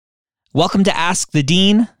Welcome to Ask the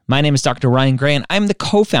Dean. My name is Dr. Ryan Gray, and I'm the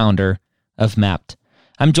co-founder of Mapped.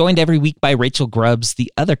 I'm joined every week by Rachel Grubbs,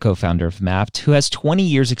 the other co-founder of Mapped, who has 20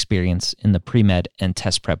 years experience in the pre-med and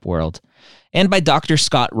test prep world, and by Dr.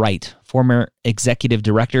 Scott Wright, former executive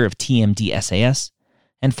director of TMD SAS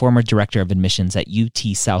and former director of admissions at UT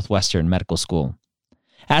Southwestern Medical School.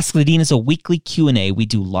 Ask the Dean is a weekly Q&A we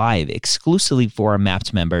do live exclusively for our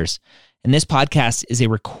Mapped members, and this podcast is a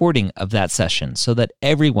recording of that session so that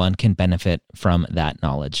everyone can benefit from that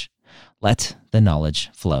knowledge. Let the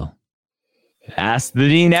knowledge flow. Ask the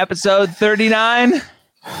Dean, episode 39,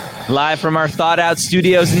 live from our Thought Out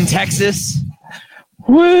studios in Texas.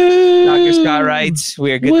 Woo! Dr. Scott Wright,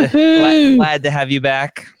 we are glad to have you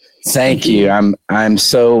back. Thank you. I'm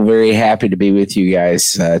so very happy to be with you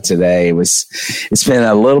guys today. It's been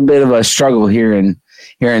a little bit of a struggle here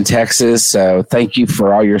in Texas. So thank you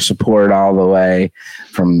for all your support all the way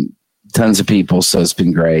from tons of people. So it's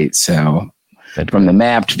been great. So from the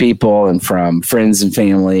Mapped people and from friends and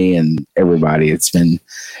family and everybody, it's been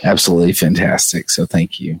absolutely fantastic. So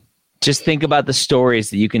thank you. Just think about the stories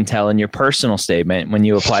that you can tell in your personal statement when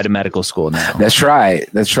you apply to medical school now. That's right.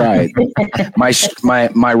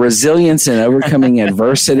 My resilience in overcoming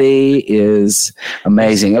adversity is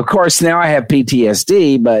amazing. Of course, now I have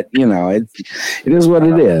PTSD, but it is what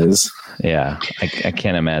it is. Yeah, I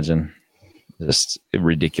can't imagine. Just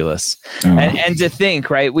ridiculous. And to think,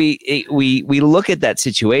 right? We look at that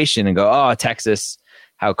situation and go, "Oh, Texas,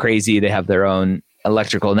 how crazy! They have their own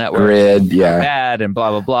electrical network, grid, yeah, bad, and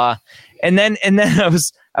blah blah blah." And then I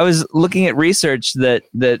was looking at research that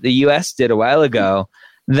the U.S. did a while ago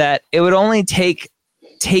that it would only take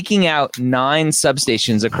taking out 9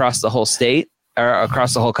 substations across the whole state or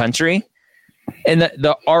across the whole country, and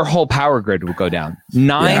our whole power grid would go down.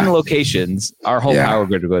 9 locations, our whole power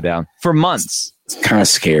grid would go down for months. It's kind of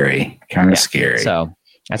scary. Scary. So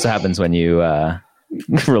that's what happens when you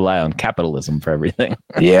rely on capitalism for everything.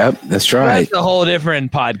 Yep, that's right. That's a whole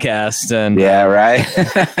different podcast. And yeah, right.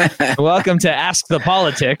 Welcome to Ask the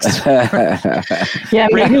Politics. Yeah,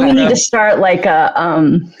 maybe we need to start like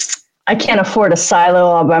I can't afford a silo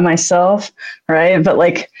all by myself, right? But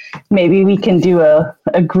like maybe we can do a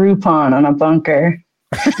Groupon on a bunker.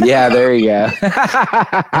 Yeah, there you go.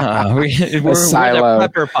 We're the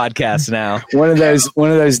Prepper podcast now. One of those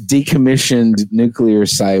decommissioned nuclear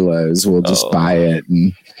silos. We'll just buy it.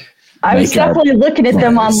 And I was definitely looking at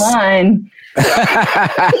them online.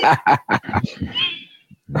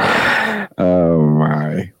 Oh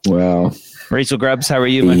my! Well, Rachel Grubbs, how are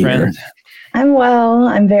you, my friend? I'm well.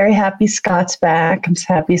 I'm very happy Scott's back. I'm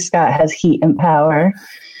happy Scott has heat and power.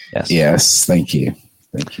 Yes. Thank you.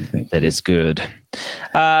 That is good.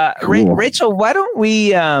 Cool. Rachel, why don't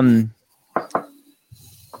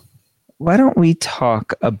we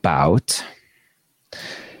talk about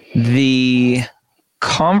the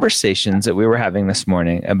conversations that we were having this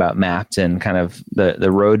morning about Mapped and kind of the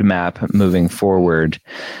roadmap moving forward?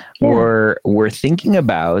 Yeah. We're thinking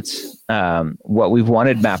about what we've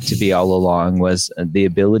wanted Mapped to be all along was the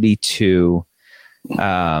ability to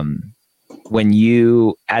when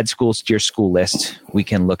you add schools to your school list, we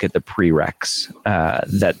can look at the prereqs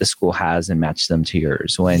that the school has and match them to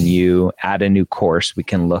yours. When you add a new course, we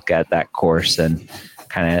can look at that course and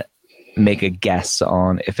kind of make a guess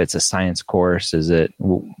on if it's a science course. Does it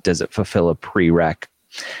fulfill a prereq?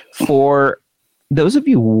 For those of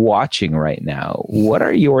you watching right now, what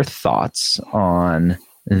are your thoughts on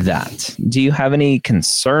that? Do you have any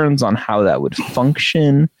concerns on how that would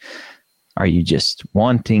function? Are you just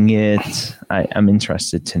wanting it? I'm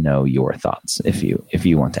interested to know your thoughts if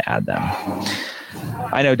you want to add them.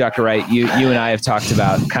 I know, Dr. Wright, you and I have talked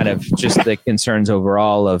about kind of just the concerns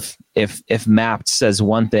overall of if Mapped says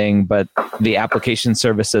one thing, but the application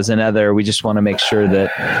service says another. We just want to make sure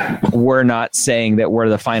that we're not saying that we're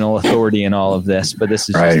the final authority in all of this, but this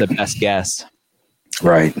is just the best guess.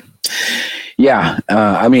 Right. Yeah.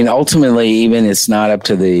 Ultimately, even it's not up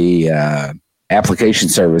to the application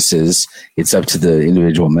services, it's up to the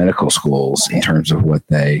individual medical schools in terms of what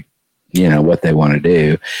they want to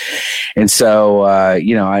do. And so,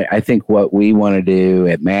 I think what we want to do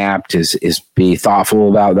at Mapped is be thoughtful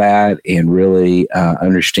about that and really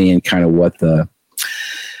understand kind of what the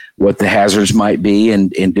hazards might be and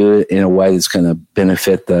do it in a way that's going to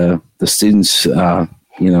benefit the students,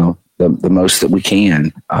 the most that we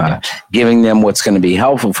can, giving them what's going to be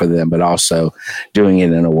helpful for them, but also doing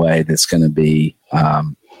it in a way that's going to be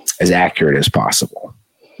as accurate as possible.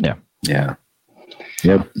 Yeah. Yeah.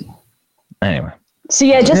 Yep. Anyway. So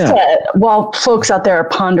while folks out there are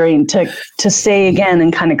pondering, to say again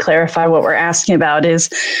and kind of clarify what we're asking about is,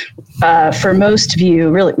 for most of you,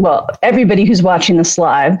 really, well, everybody who's watching this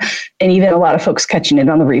live, and even a lot of folks catching it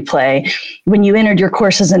on the replay, when you entered your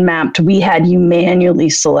courses in MAPT, we had you manually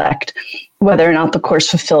select whether or not the course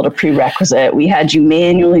fulfilled a prerequisite. We had you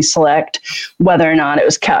manually select whether or not it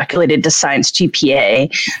was calculated to science GPA.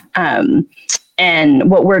 And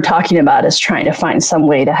what we're talking about is trying to find some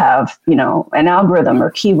way to have, an algorithm or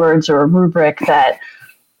keywords or a rubric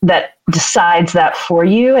that decides that for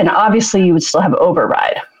you. And obviously you would still have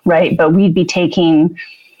override, right? But we'd be taking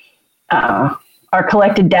our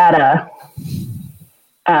collected data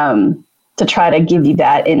to try to give you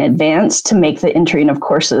that in advance to make the entering of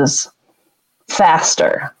courses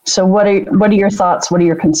faster. So what are your thoughts? What are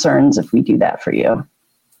your concerns if we do that for you?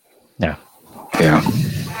 Yeah. Yeah.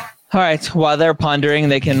 All right. While they're pondering,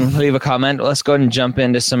 they can leave a comment. Let's go ahead and jump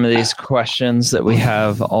into some of these questions that we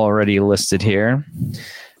have already listed here.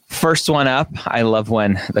 First one up. I love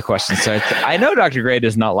when the question starts. I know Dr. Gray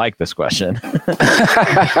does not like this question,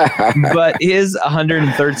 but is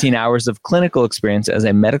 113 hours of clinical experience as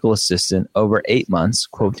a medical assistant over 8 months,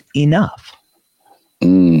 quote, enough?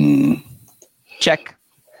 Check.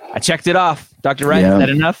 I checked it off. Dr. Wright, is that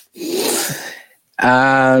enough?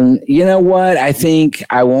 You know what? I think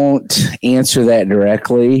I won't answer that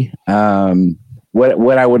directly.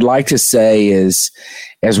 What I would like to say is,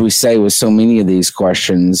 as we say with so many of these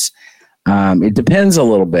questions, it depends a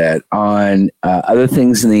little bit on other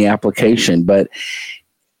things in the application. But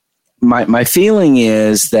my feeling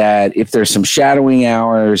is that if there's some shadowing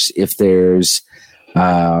hours, if there's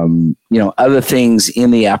other things in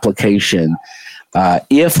the application,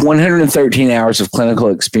 if 113 hours of clinical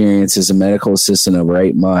experience as a medical assistant over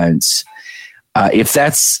 8 months, if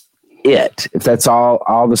that's it, if that's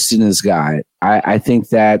all the students got, I think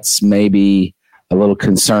that's maybe a little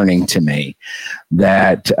concerning to me.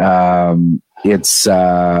 That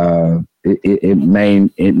it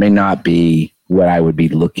may not be what I would be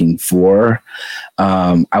looking for.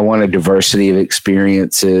 I want a diversity of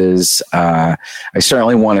experiences. I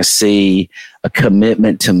certainly want to see a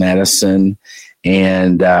commitment to medicine.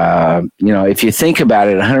 And, if you think about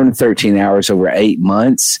it, 113 hours over 8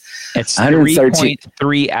 months, it's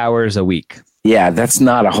 3.3 hours a week. Yeah, that's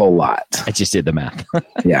not a whole lot. I just did the math.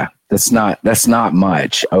 Yeah, that's not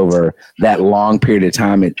much over that long period of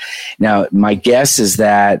time. Now, my guess is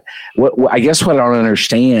that what I don't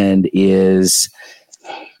understand is,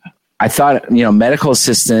 I thought medical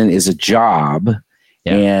assistant is a job.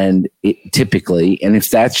 Yeah. And typically, and if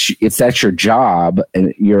that's your job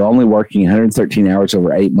and you're only working 113 hours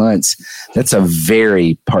over 8 months, that's a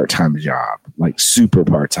very part-time job, like super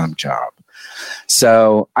part-time job.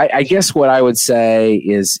 So I guess what I would say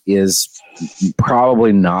is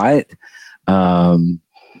probably not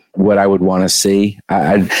what I would want to see.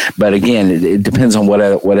 But again, it depends on what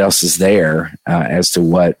else is there as to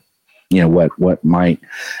what might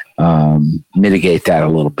mitigate that a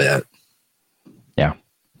little bit.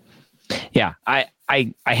 Yeah, I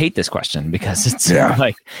hate this question because it's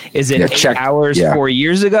like, is it 8 hours 4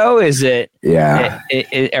 years ago? Is it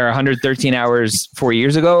or 113 hours 4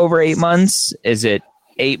 years ago over 8 months? Is it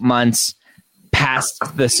 8 months past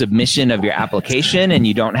the submission of your application and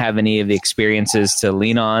you don't have any of the experiences to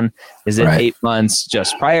lean on? Is it 8 months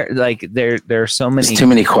just prior? Like there are so many. There's too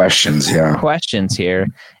many questions. Yeah, questions here.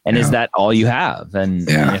 And is that all you have? And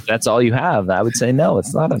if that's all you have, I would say no,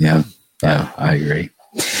 it's not enough. Yeah, I agree.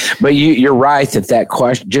 But you're right that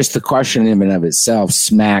question, just the question in and of itself,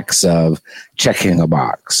 smacks of checking a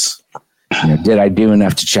box. Did I do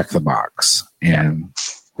enough to check the box? And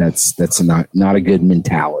that's not a good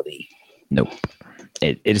mentality. Nope,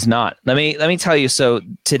 it is not. Let me tell you. So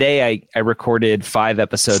today I recorded 5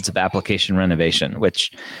 episodes of Application Renovation,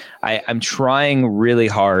 which I'm trying really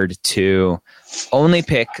hard to only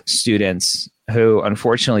pick students who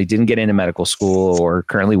unfortunately didn't get into medical school or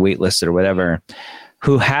currently waitlisted or whatever,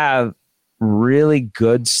 who have really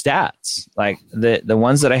good stats. Like the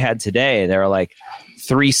ones that I had today, they were like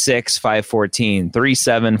 3.6, 5.14,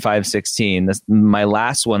 3.7, 5.16. My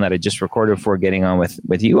last one that I just recorded before getting on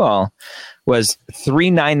with you all was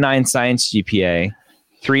 3.99 science GPA,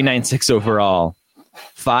 3.96 overall,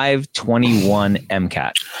 5.21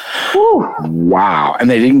 MCAT. Whew. Wow. And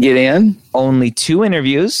they didn't get in? Only 2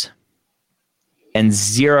 interviews and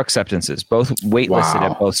 0 acceptances, both waitlisted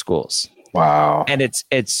at both schools. Wow. And it's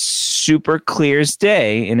super clear as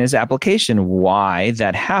day in his application why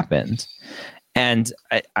that happened. And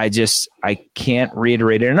I can't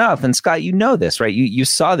reiterate it enough. And Scott, you know this, right? You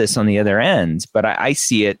saw this on the other end, but I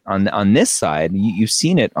see it on this side. You've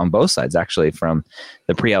seen it on both sides, actually, from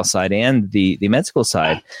the pre-L side and the med school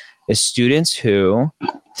side, is students who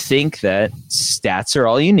think that stats are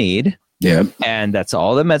all you need. Yeah. And that's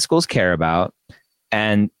all that med schools care about.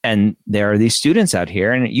 And there are these students out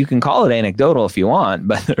here, and you can call it anecdotal if you want,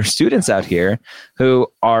 but there are students out here who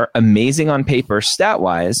are amazing on paper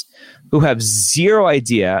stat-wise, who have zero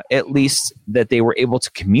idea, at least that they were able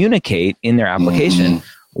to communicate in their application,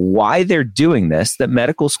 why they're doing this, that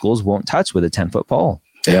medical schools won't touch with a 10-foot pole.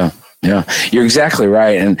 Yeah. Yeah, you're exactly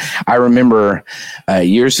right. And I remember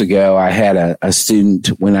years ago, I had a student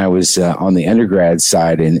when I was on the undergrad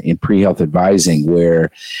side in pre-health advising, where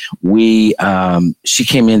she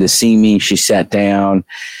came in to see me. She sat down,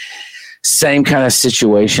 same kind of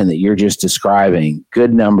situation that you're just describing.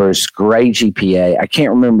 Good numbers, great GPA. I can't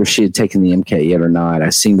remember if she had taken the MCAT yet or not. I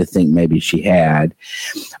seem to think maybe she had.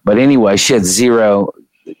 But anyway, she had zero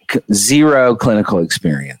clinical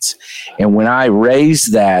experience. And when I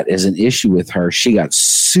raised that as an issue with her, she got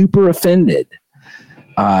super offended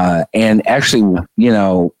and actually,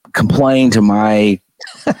 complained to my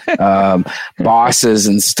bosses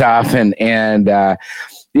and stuff and that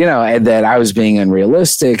I was being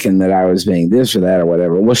unrealistic and that I was being this or that or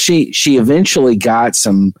whatever. Well, she eventually got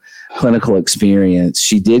some clinical experience.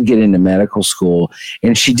 She did get into medical school,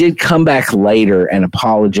 and she did come back later and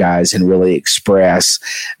apologize and really express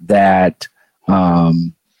that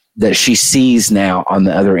that she sees now on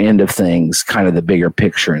the other end of things, kind of the bigger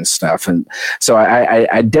picture and stuff. And so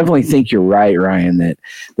I definitely think you're right, Ryan,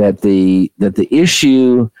 that the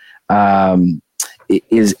issue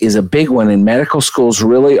is a big one, and medical schools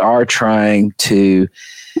really are trying to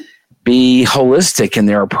be holistic in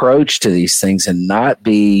their approach to these things and not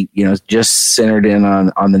be, just centered in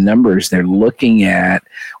on the numbers. They're looking at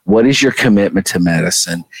what is your commitment to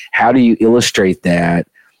medicine? How do you illustrate that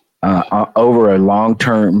over a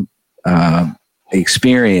long-term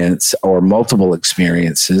experience or multiple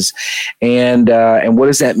experiences, and what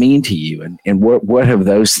does that mean to you, and what have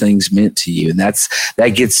those things meant to you? And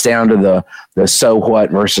that gets down to the so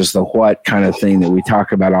what versus the what kind of thing that we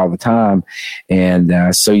talk about all the time.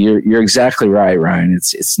 And so you're exactly right, Ryan.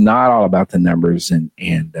 It's not all about the numbers, and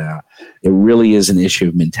it really is an issue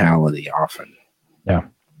of mentality often. Yeah.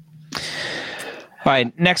 All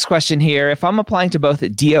right, next question here. If I'm applying to both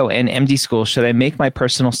DO and MD school, should I make my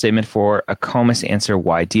personal statement for a COMIS answer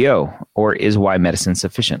why DO, or is why medicine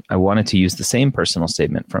sufficient? I wanted to use the same personal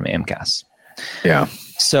statement from AMCAS. Yeah.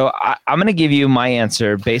 So I'm going to give you my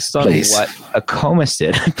answer based on what a COMIS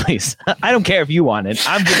did. Please. I don't care if you want it.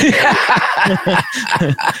 I'm going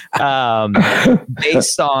to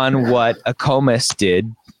based on what a COMIS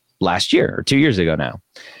did last year or 2 years ago now.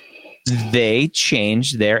 They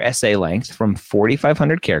changed their essay length from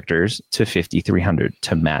 4,500 characters to 5,300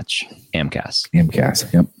 to match AMCAS.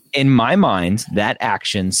 AMCAS, yep. In my mind, that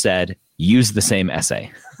action said, use the same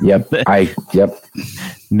essay. Yep.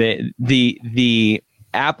 The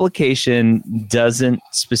application doesn't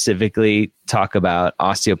specifically talk about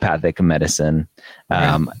osteopathic medicine.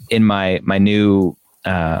 Right. In my new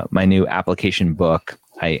application book,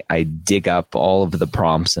 I dig up all of the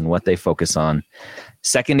prompts and what they focus on.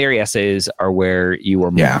 Secondary essays are where you will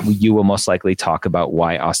most likely talk about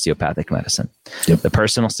why osteopathic medicine. Yep. The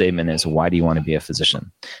personal statement is, why do you want to be a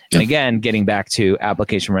physician? Yep. And again, getting back to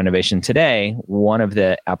application renovation today, one of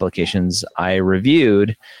the applications I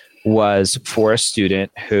reviewed was for a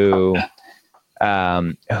student who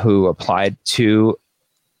applied to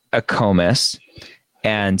a COMIS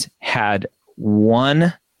and had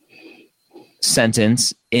one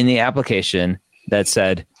sentence in the application that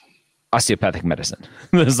said osteopathic medicine.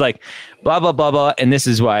 It was like, blah, blah, blah, blah. And this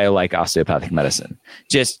is why I like osteopathic medicine.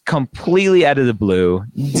 Just completely out of the blue.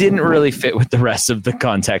 Didn't really fit with the rest of the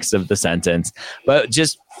context of the sentence, but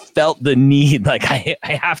just felt the need, like I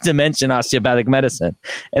have to mention osteopathic medicine.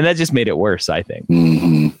 And that just made it worse, I think.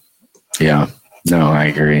 Mm-hmm. Yeah. No, I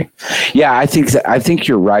agree. Yeah, I think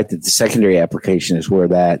you're right that the secondary application is where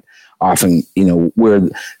that often, where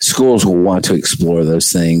schools will want to explore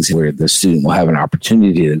those things, where the student will have an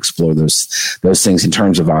opportunity to explore those things in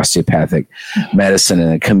terms of osteopathic medicine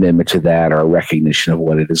and a commitment to that, or a recognition of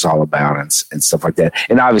what it is all about and stuff like that.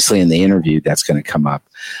 And obviously in the interview, that's going to come up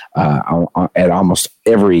at almost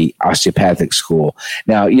every osteopathic school.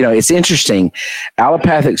 Now, it's interesting.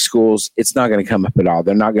 Allopathic schools, it's not going to come up at all.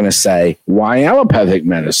 They're not going to say, why allopathic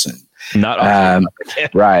medicine? Not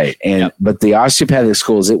right. And but the osteopathic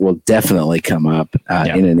schools, it will definitely come up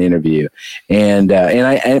in an interview. And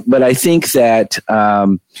I think that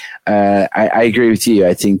I agree with you.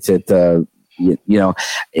 I think that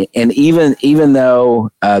and even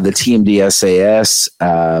though the TMD-SAS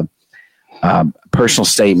personal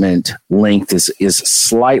statement length is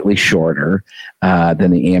slightly shorter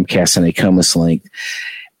than the AMCAS and ACOMAS length,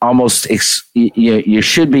 almost you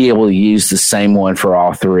should be able to use the same one for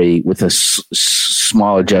all three with a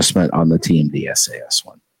small adjustment on the TMD-SAS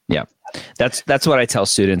one. Yeah. That's what I tell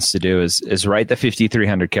students to do is write the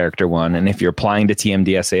 5,300 character one. And if you're applying to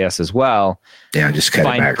TMD-SAS as well, just cut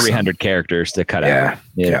find it back 300 characters to cut out.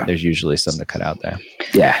 Yeah. There's usually some to cut out there.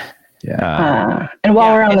 Yeah. And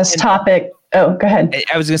while we're on this topic, go ahead.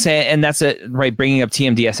 I was going to say, and that's it, right? Bringing up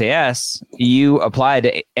TMD-SAS, you apply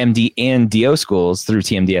to MD and DO schools through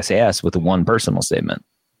TMD-SAS with one personal statement.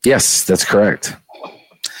 Yes, that's correct.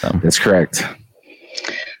 That's correct.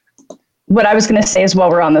 What I was going to say is, while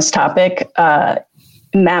we're on this topic,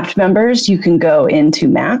 Mapped members, you can go into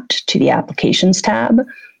Mapped to the Applications tab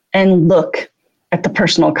and look at the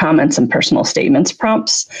personal comments and personal statements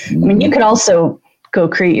prompts. I mean, you could also go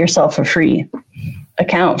create yourself a free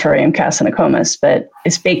account for AMCAS and ACOMAS, but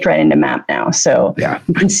it's baked right into Map now. So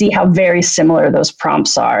you can see how very similar those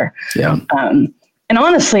prompts are. Yeah. And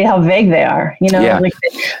honestly, how vague they are. Like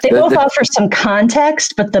they both offer some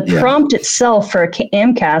context, but the prompt itself for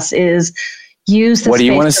AMCAS is use the what space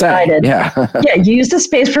do you want to provided. Say? Use the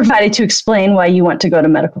space provided to explain why you want to go to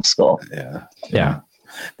medical school. Yeah.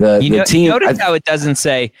 The team. Notice how it doesn't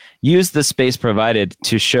say use the space provided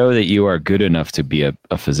to show that you are good enough to be a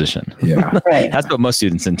physician. Yeah, right. That's what most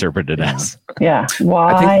students interpret it as. Yeah.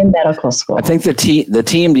 Why medical school? I think the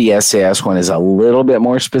TMD-SAS one is a little bit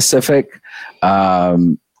more specific,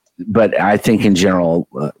 but I think in general,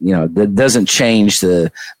 that doesn't change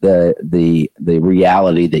the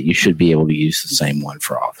reality that you should be able to use the same one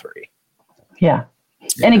for all three. Yeah.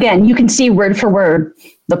 And again, you can see word for word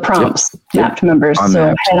the prompts, Mapped members.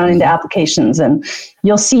 So head on into Applications and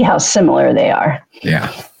you'll see how similar they are.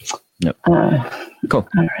 Yeah. Yep. Cool.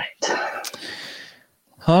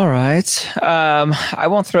 All right. I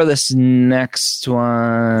won't throw this next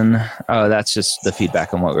one. Oh, that's just the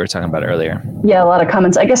feedback on what we were talking about earlier. Yeah, a lot of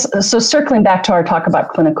comments. I guess, so circling back to our talk about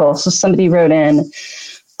clinical. So somebody wrote in,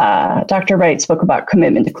 Dr. Wright spoke about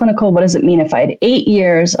commitment to clinical. What does it mean if I had 8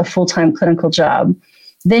 years of full-time clinical job,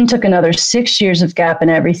 then took another 6 years of gap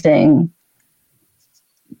and everything?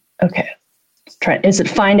 Okay. Is it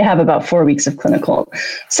fine to have about 4 weeks of clinical?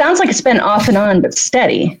 Sounds like it's been off and on, but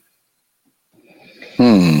steady.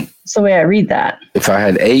 That's the way I read that. If I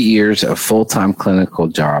had 8 years of full-time clinical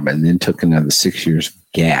job and then took another 6 years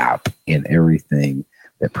gap in everything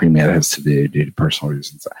that Premed has to do due to personal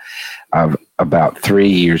reasons, about 3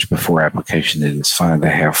 years before application, it is fine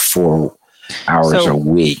to have 4 hours a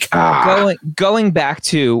week. Going back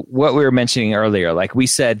to what we were mentioning earlier, like we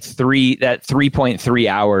said, 3.3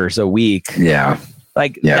 hours a week. Yeah.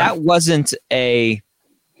 That wasn't a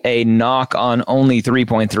knock on only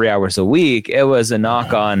 3.3 hours a week. It was a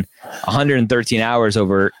knock on 113 hours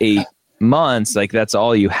over 8 months. Like that's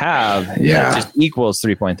all you have. That just equals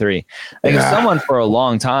 3.3. If someone for a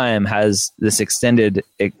long time has this extended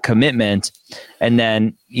commitment and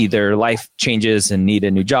then either life changes and need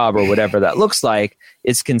a new job or whatever that looks like,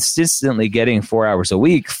 it's consistently getting 4 hours a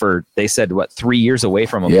week for, they said, 3 years away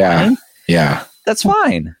from applying? Yeah. That's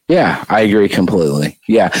fine. Yeah, I agree completely.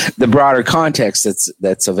 Yeah, the broader context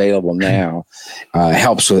that's available now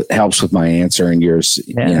helps with my answer and yours.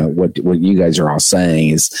 Yeah. What you guys are all saying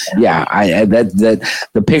is that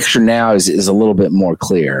the picture now is a little bit more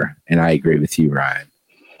clear, and I agree with you, Ryan.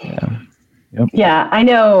 Yeah. Yep. Yeah, I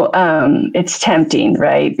know it's tempting,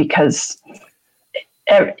 right? Because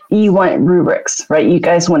you want rubrics, right? You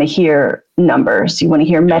guys want to hear numbers. You want to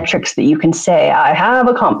hear metrics that you can say, I have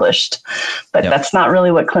accomplished. But that's not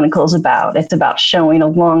really what clinical is about. It's about showing a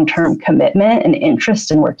long-term commitment and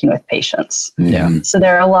interest in working with patients. Yeah. So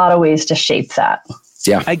there are a lot of ways to shape that.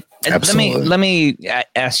 Yeah. Absolutely. Let me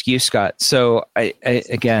ask you, Scott. So I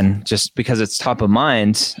again, just because it's top of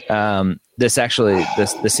mind,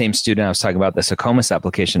 the same student I was talking about, this ACOMAS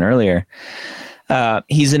application earlier,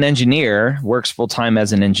 he's an engineer, works full-time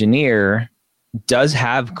as an engineer, does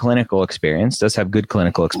have clinical experience, does have good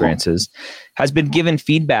clinical experiences, has been given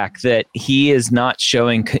feedback that he is not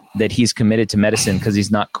showing that he's committed to medicine because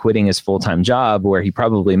he's not quitting his full-time job where he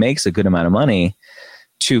probably makes a good amount of money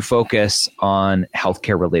to focus on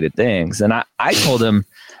healthcare related things. And I told him,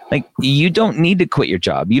 like, you don't need to quit your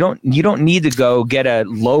job. You don't need to go get a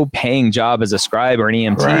low paying job as a scribe or an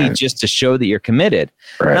EMT just to show that you're committed.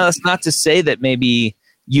 Right. Now, that's not to say that maybe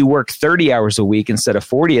you work 30 hours a week instead of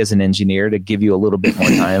 40 as an engineer to give you a little bit more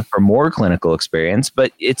time for more clinical experience,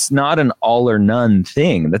 but it's not an all or none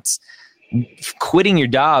thing. quitting your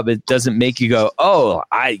job, it doesn't make you go, oh,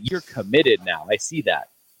 you're committed now. I see that.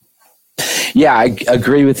 Yeah, I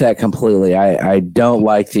agree with that completely. I don't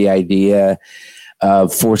like the idea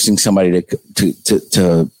of forcing somebody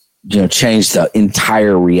to change the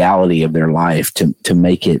entire reality of their life to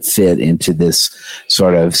make it fit into this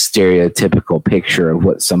sort of stereotypical picture of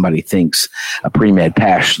what somebody thinks a pre-med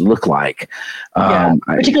pass should look like.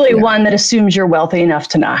 Particularly one that assumes you're wealthy enough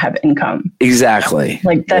to not have income. Exactly.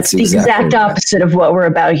 Like that's the exact opposite of what we're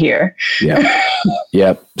about here. Yeah.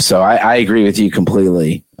 Yep. So I agree with you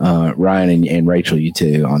completely, Ryan and Rachel, you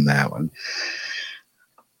too, on that one.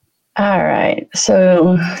 All right.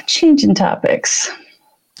 So changing topics.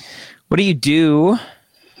 What do you do?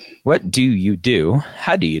 What do you do?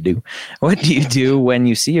 How do you do? What do you do when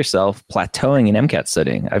you see yourself plateauing in MCAT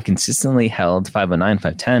studying? I've consistently held 509,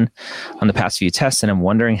 510 on the past few tests, and I'm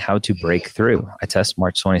wondering how to break through. I test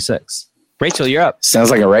March 26th. Rachel, you're up.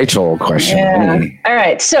 Sounds like a Rachel question. Yeah. All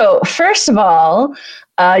right. So first of all,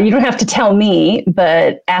 you don't have to tell me,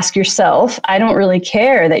 but ask yourself. I don't really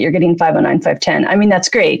care that you're getting 509, 510. I mean, that's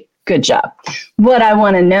great. Good job. What I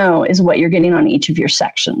want to know is what you're getting on each of your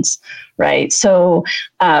sections, right? So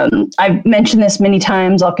I've mentioned this many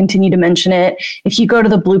times. I'll continue to mention it. If you go to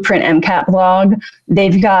the Blueprint MCAT blog,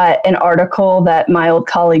 they've got an article that my old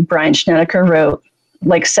colleague Brian Schnedeker wrote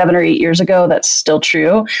like 7 or 8 years ago. That's still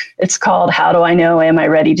true. It's called How Do I Know? Am I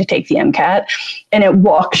Ready to Take the MCAT? And it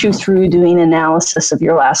walks you through doing analysis of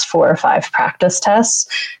your last 4 or 5 practice tests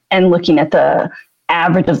and looking at the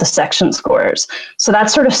average of the section scores. So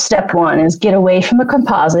that's sort of step one, is get away from the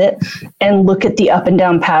composite and look at the up and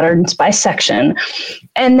down patterns by section.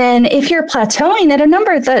 And then if you're plateauing at a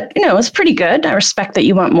number that, is pretty good, I respect that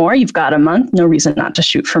you want more, you've got a month, no reason not to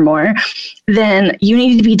shoot for more, then you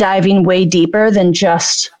need to be diving way deeper than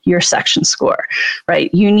just your section score, right?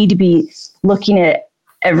 You need to be looking at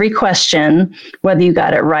every question, whether you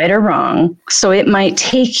got it right or wrong. So it might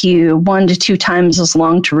take you 1 to 2 times as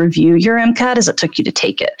long to review your MCAT as it took you to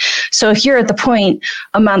take it. So if you're at the point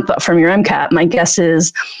a month from your MCAT, my guess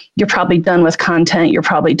is you're probably done with content. You're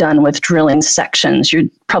probably done with drilling sections. You're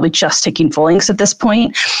probably just taking full inks at this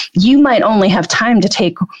point. You might only have time to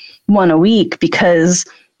take one a week because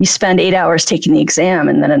you spend 8 hours taking the exam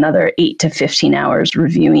and then another 8 to 15 hours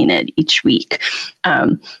reviewing it each week.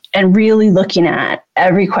 And really looking at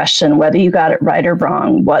every question, whether you got it right or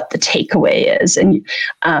wrong, what the takeaway is. And,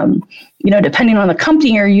 depending on the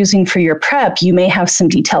company you're using for your prep, you may have some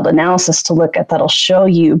detailed analysis to look at that'll show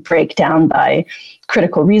you breakdown by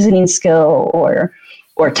critical reasoning skill or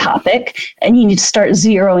topic. And you need to start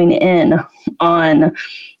zeroing in on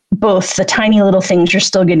both the tiny little things you're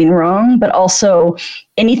still getting wrong, but also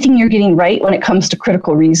anything you're getting right when it comes to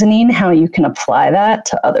critical reasoning, how you can apply that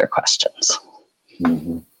to other questions.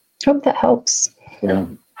 Mm-hmm. Hope that helps. Yeah.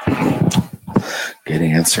 Good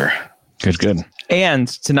answer. Good. And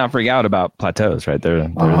to not freak out about plateaus, right? They're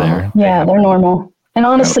there. Yeah, they're normal. And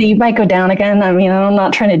honestly, you might go down again. I mean, I'm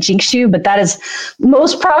not trying to jinx you, but that is,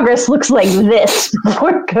 most progress looks like this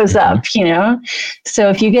before it goes up, So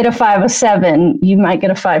if you get a 507, you might get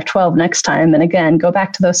a 512 next time. And again, go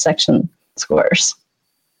back to those section scores.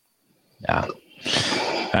 Yeah.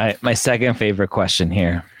 All right. My second favorite question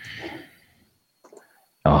here.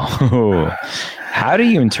 Oh, how do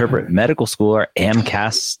you interpret medical school or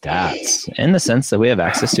AMCAS stats in the sense that we have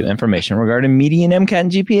access to information regarding median MCAT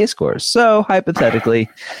and GPA scores? So hypothetically,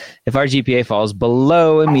 if our GPA falls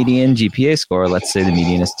below a median GPA score, let's say the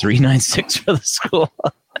median is 396 for the school.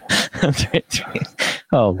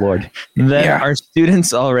 Oh, Lord. Then are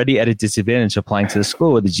students already at a disadvantage applying to the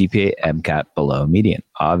school with a GPA MCAT below median?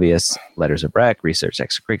 Obvious letters of rec, research,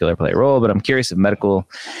 extracurricular play a role, but I'm curious if medical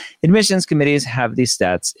admissions committees have these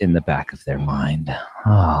stats in the back of their mind.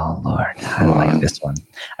 Oh, Lord. I like this one.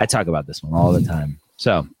 I talk about this one all the time.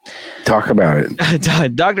 So talk about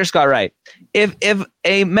it. Dr. Scott Wright, if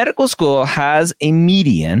a medical school has a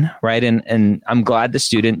median, right, and I'm glad the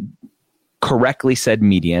student correctly said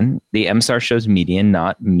median. The MSAR shows median,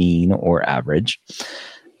 not mean or average.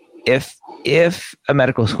 If a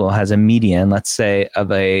medical school has a median, let's say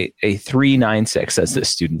of a 396, as the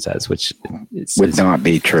student says, which would not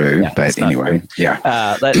be true, but anyway,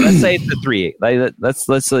 yeah. Let's say it's a 3.8.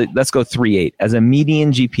 Let's go 3.8 as a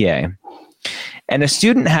median GPA, and a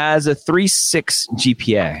student has a 3.6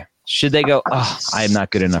 GPA. Should they go? Oh, I am not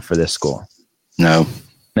good enough for this school. No.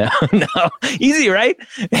 No, easy, right?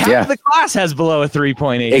 Half the class has below a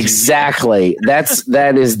 3.8. Exactly.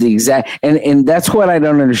 That is the exact, and that's what I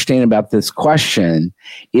don't understand about this question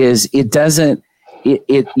is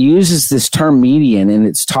it uses this term median and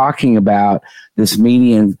it's talking about this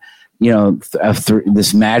median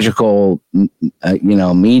this magical,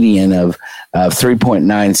 median of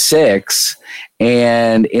 3.96,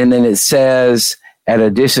 and then it says at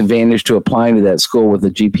a disadvantage to applying to that school with a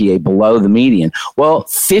GPA below the median. Well,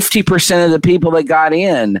 50% of the people that got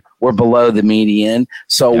in were below the median.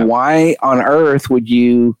 So why on earth would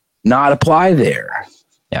you not apply there?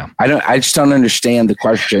 Yeah. I just don't understand the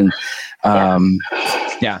question.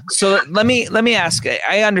 So let me ask,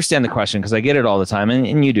 I understand the question because I get it all the time,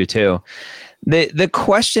 and you do too. The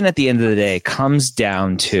question at the end of the day comes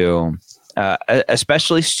down to,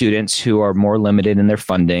 especially students who are more limited in their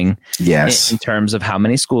funding, in terms of how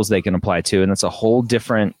many schools they can apply to. And that's a whole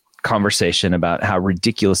different conversation about how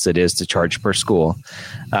ridiculous it is to charge per school,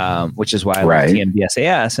 which is why I like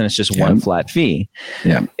TNBSAS, and it's just one flat fee.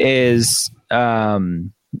 Is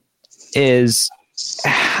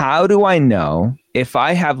how do I know if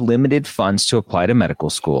I have limited funds to apply to medical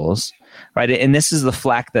schools, right? And this is the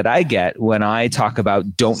flack that I get when I talk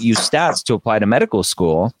about don't use stats to apply to medical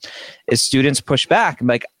school, is students push back. I'm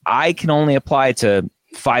like, I can only apply to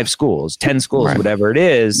 5 schools, 10 schools, whatever it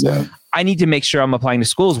is. Yeah. I need to make sure I'm applying to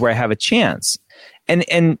schools where I have a chance.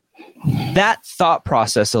 And that thought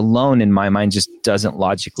process alone in my mind just doesn't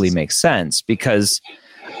logically make sense, because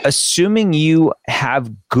assuming you have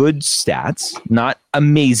good stats, not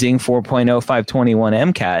amazing 4.0, 521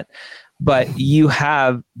 MCAT, but you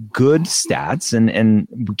have good stats, and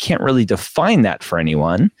we can't really define that for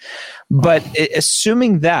anyone. But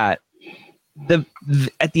assuming that,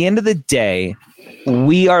 at the end of the day,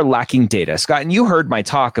 we are lacking data. Scott, and you heard my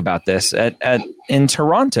talk about this in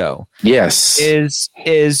Toronto. Yes.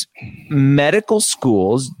 Is medical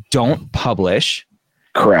schools don't publish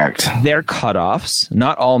their cutoffs.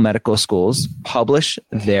 Not all medical schools publish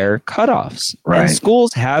their cutoffs. Right. And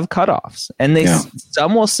schools have cutoffs. And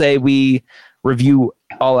some will say we review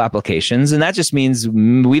all applications, and that just means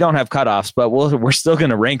we don't have cutoffs, but we're still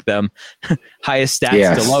going to rank them highest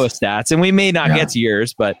stats to lowest stats. And we may not get to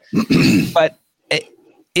yours, but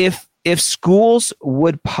if schools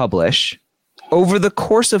would publish over the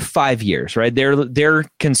course of 5 years, right? Their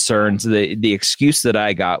concerns, the excuse that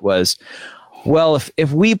I got was, well,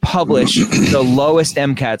 if we publish the lowest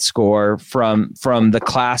MCAT score from the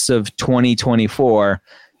class of 2024,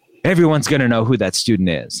 everyone's going to know who that student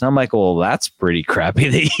is. And I'm like, well, that's pretty crappy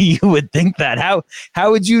that you would think that.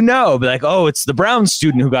 How would you know? Be like, oh, it's the Brown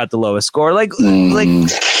student who got the lowest score. Like who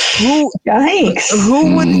would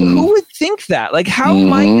think that? Like, how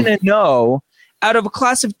am I going to know out of a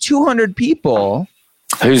class of 200 people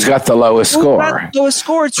who's got the lowest score?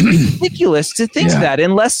 It's ridiculous to think that,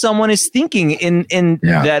 unless someone is thinking in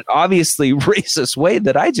that obviously racist way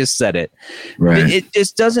that I just said it. Right. It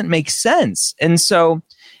just doesn't make sense. And so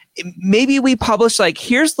maybe we publish, like,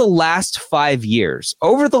 here's the last 5 years.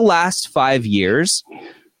 Over the last 5 years,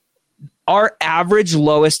 our average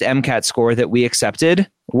lowest MCAT score that we accepted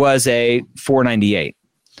was a 498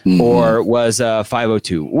 or was a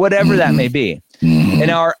 502, whatever that may be.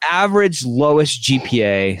 And our average lowest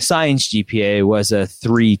GPA, science GPA, was a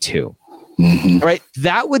 3.2. Right?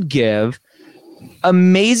 That would give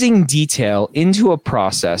amazing detail into a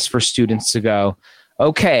process for students to go,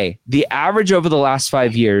 okay, the average over the last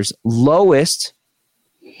 5 years, lowest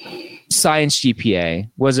science GPA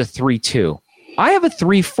was a 3.2. I have a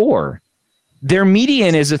 3.4. Their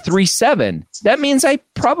median is a 3.7. That means I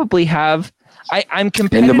probably have, I'm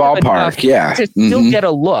competitive in the ballpark, to still get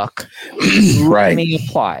a look. Let me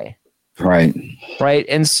apply. Right.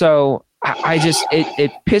 And so I just,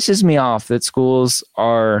 it pisses me off that schools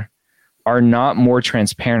are not more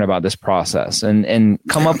transparent about this process and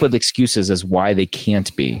come up with excuses as why they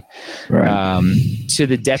can't be, to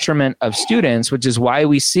the detriment of students, which is why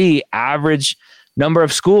we see average number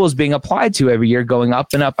of schools being applied to every year going up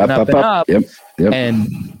and up and up and up. Yep.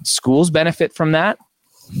 And schools benefit from that.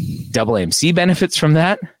 AAMC benefits from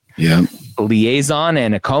that. Yeah. Liaison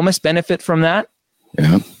and ACOMAS benefit from that.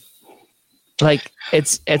 Yeah. Like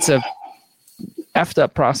it's a effed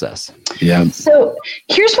up process. Yeah. So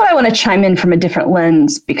here's what I want to chime in from a different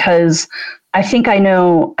lens, because I think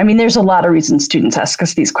there's a lot of reasons students ask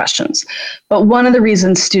us these questions, but one of the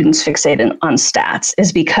reasons students fixate on stats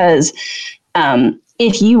is because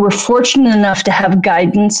if you were fortunate enough to have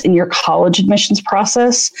guidance in your college admissions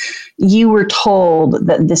process, you were told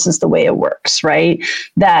that this is the way it works, right?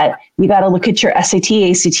 That you got to look at your SAT,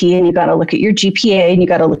 ACT, and you got to look at your GPA, and you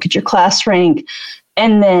got to look at your class rank.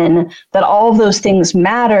 And then that all of those things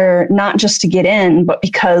matter, not just to get in, but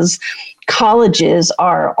because colleges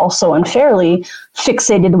are also unfairly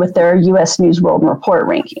fixated with their U.S. News World Report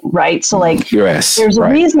ranking, right? So there's a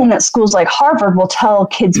reason that schools like Harvard will tell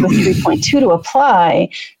kids with 3.2 to apply.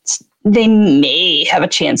 It's they may have a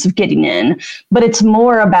chance of getting in, but it's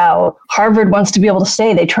more about Harvard wants to be able to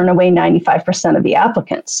say they turn away 95% of the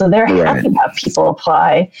applicants. So they're happy to have people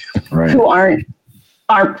apply who aren't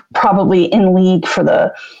probably in league for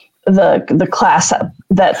the class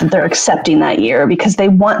that they're accepting that year, because they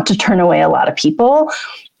want to turn away a lot of people.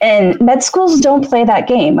 And med schools don't play that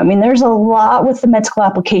game. I mean, there's a lot with the med school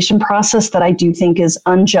application process that I do think is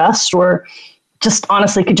unjust, or just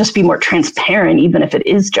honestly could just be more transparent, even if it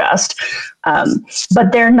is just.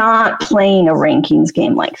 But they're not playing a rankings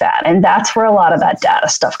game like that. And that's where a lot of that data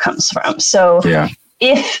stuff comes from. So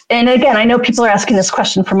and again, I know people are asking this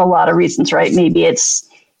question from a lot of reasons, right? Maybe it's,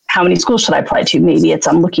 how many schools should I apply to? Maybe it's,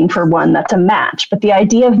 I'm looking for one that's a match. But the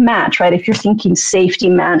idea of match, right? If you're thinking safety,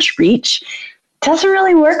 match, reach, doesn't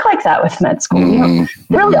really work like that with med school.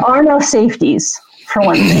 There really are no safeties, for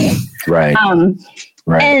one thing. Right.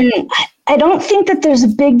 And I don't think that there's a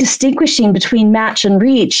big distinguishing between match and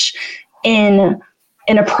reach in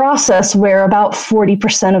a process where about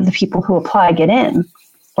 40% of the people who apply get in.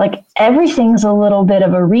 Like, everything's a little bit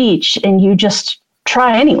of a reach, and you just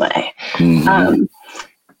try anyway.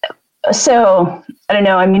 So I don't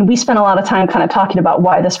know. I mean, we spent a lot of time kind of talking about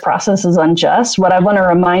why this process is unjust. What I want to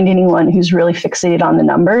remind anyone who's really fixated on the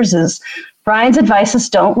numbers is Brian's advice is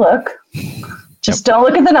don't look. Just don't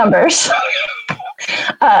look at the numbers.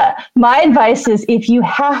 My advice is, if you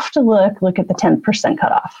have to look at the 10%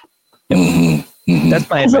 cutoff. That's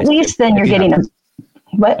my advice. At least then you're getting a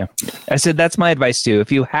what? Yeah. I said that's my advice too.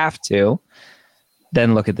 If you have to,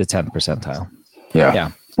 then look at the 10th percentile.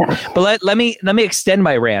 Yeah. But let me extend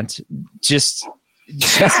my rant. I'll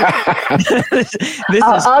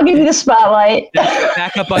give you the spotlight.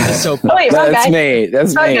 Back up on the soapbox. Wait, That's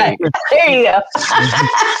me. Okay. There you go.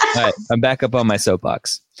 All right, I'm back up on my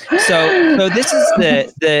soapbox. So this is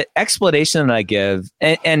the explanation that I give,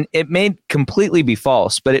 and it may completely be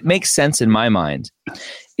false, but it makes sense in my mind,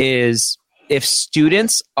 is if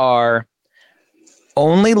students are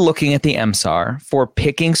only looking at the MSAR for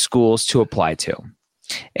picking schools to apply to,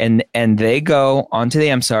 and they go onto the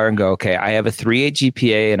MSAR and go, okay, I have a 3.8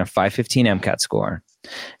 GPA and a 5.15 MCAT score,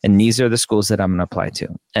 and these are the schools that I'm going to apply to.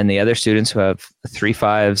 And the other students who have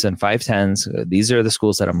 3.5s and 5.10s, these are the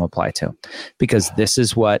schools that I'm going to apply to, because this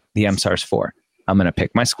is what the MSAR is for. I'm going to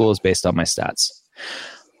pick my schools based on my stats.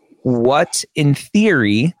 What, in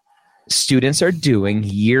theory, students are doing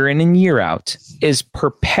year in and year out is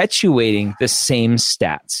perpetuating the same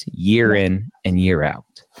stats year in and year out.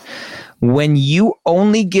 When you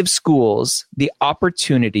only give schools the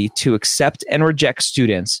opportunity to accept and reject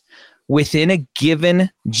students within a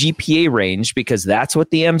given GPA range, because that's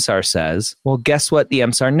what the MSAR says, well, guess what the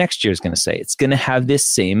MSAR next year is going to say? It's going to have this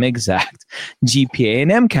same exact GPA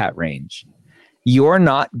and MCAT range. You're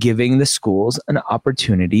not giving the schools an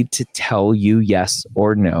opportunity to tell you yes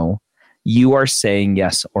or no. You are saying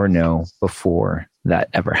yes or no before that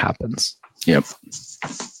ever happens. Yep.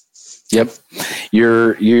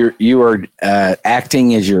 You are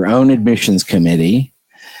acting as your own admissions committee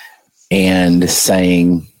and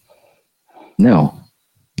saying no.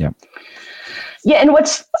 Yep. Yeah,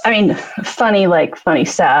 and funny,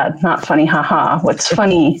 sad, not funny, haha. What's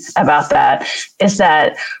funny about that is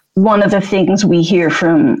that one of the things we hear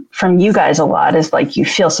from you guys a lot is like, you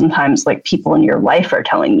feel sometimes like people in your life are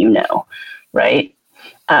telling you no, right?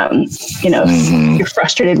 You're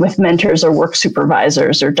frustrated with mentors or work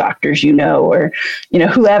supervisors or doctors, or,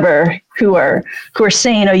 whoever who are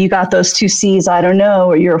saying, oh, you got those 2 C's, I don't know,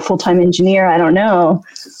 or you're a full-time engineer, I don't know.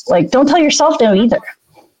 Like, don't tell yourself no either.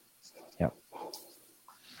 Yep.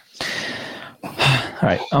 All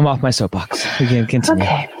right, I'm off my soapbox. We can continue.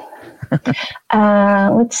 Okay.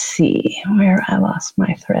 Let's see where I lost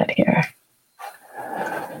my thread here.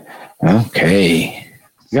 Okay.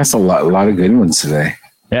 You got a lot of good ones today.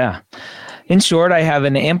 Yeah. In short, I have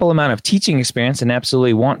an ample amount of teaching experience and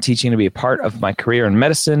absolutely want teaching to be a part of my career in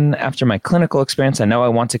medicine. After my clinical experience, I know I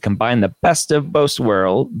want to combine the best of both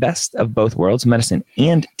worlds, medicine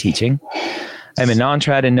and teaching. I'm a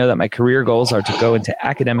non-trad and know that my career goals are to go into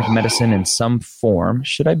academic medicine in some form.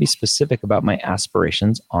 Should I be specific about my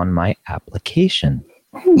aspirations on my application?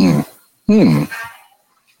 I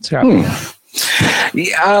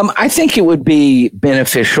think it would be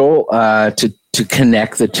beneficial to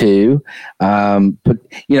connect the two. But,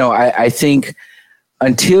 I think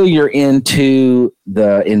until you're into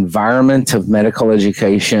the environment of medical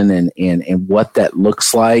education and what that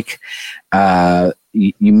looks like,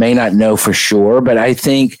 you may not know for sure. But I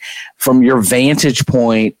think from your vantage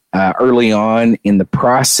point early on in the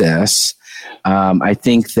process, I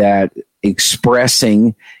think that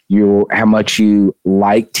expressing how much you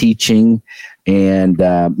like teaching, and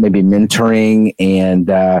maybe mentoring, and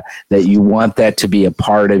that you want that to be a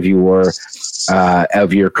part of your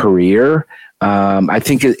career. I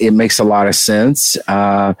think it makes a lot of sense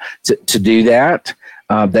to do that.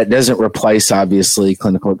 That doesn't replace, obviously,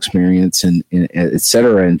 clinical experience and et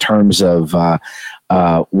cetera, in terms of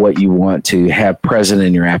what you want to have present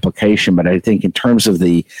in your application. But I think in terms of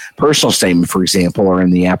the personal statement, for example, or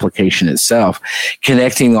in the application itself,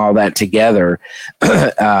 connecting all that together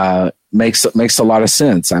makes a lot of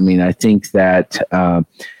sense. I mean, I think that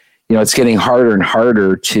it's getting harder and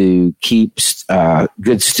harder to keep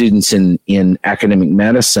good students in academic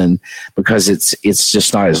medicine because it's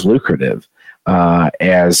just not as lucrative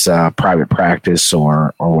as private practice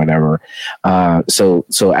or whatever.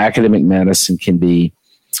 So academic medicine can be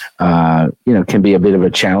a bit of a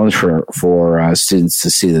challenge for students to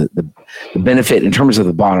see the benefit in terms of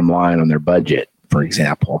the bottom line on their budget, for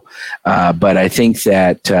example. But I think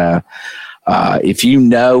that if you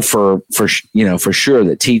know for sure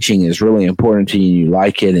that teaching is really important to you, and you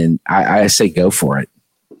like it, and I say go for it.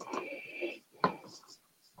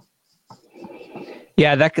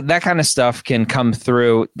 Yeah, that kind of stuff can come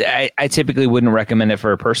through. I typically wouldn't recommend it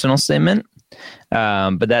for a personal statement,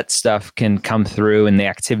 but that stuff can come through in the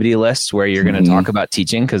activity list where you're going to talk about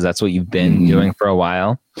teaching, because that's what you've been doing for a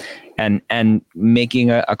while, and making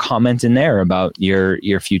a comment in there about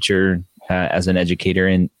your future as an educator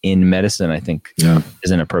in medicine, I think is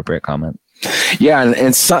an appropriate comment. Yeah,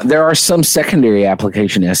 and there are some secondary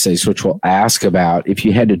application essays which will ask about, if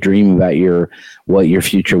you had to dream about what your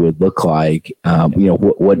future would look like,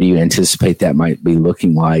 what do you anticipate that might be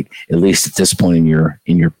looking like, at least at this point in your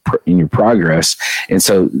progress. And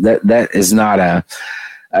so that is not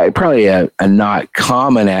probably a not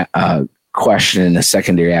common question in a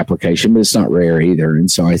secondary application, but it's not rare either. And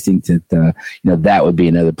so I think that that would be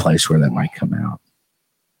another place where that might come out.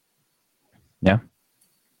 Yeah.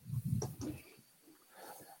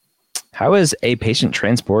 How is a patient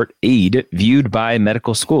transport aid viewed by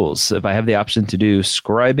medical schools? If I have the option to do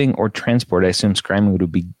scribing or transport, I assume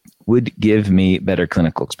scribing would give me better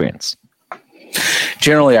clinical experience.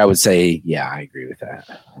 Generally, I would say, yeah, I agree with that.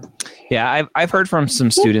 Yeah, I've heard from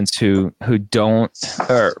some students who don't,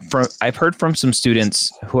 I've heard from some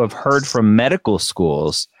students who have heard from medical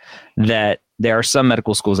schools that there are some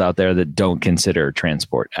medical schools out there that don't consider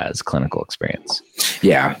transport as clinical experience.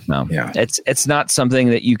 Yeah. Yeah. It's not something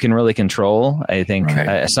that you can really control. I think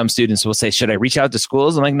some students will say, should I reach out to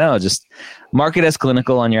schools? I'm like, no, just mark it as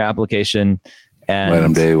clinical on your application and let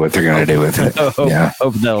them do what they're going to do with it.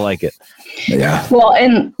 Hope they'll like it. Yeah. Well,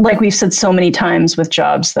 and like we've said so many times with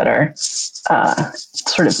jobs that are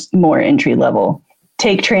sort of more entry level,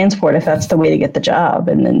 take transport if that's the way to get the job,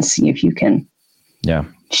 and then see if you can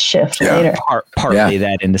shift later. Parlay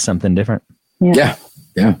that into something different. Yeah.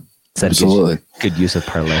 Absolutely. Good use of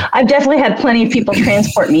parlay. I've definitely had plenty of people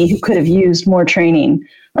transport me who could have used more training.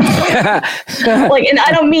 And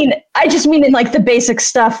I just mean in like the basic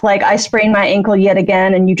stuff, like I sprained my ankle yet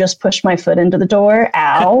again and you just pushed my foot into the door.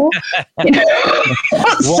 Ow.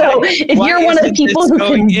 So if you're one of the people who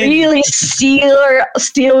can really steer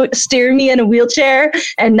me in a wheelchair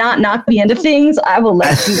and not knock me into things, I will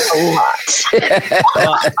let you a lot.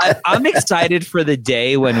 I'm excited for the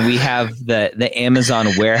day when we have the Amazon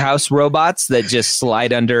warehouse robots that just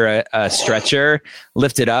slide under a stretcher,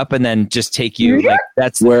 lift it up, and then just take you. Like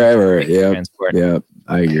that's wherever. Yeah,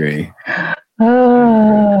 I agree.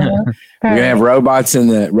 We're gonna have robots in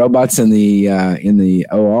the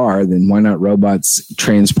OR. Then why not robots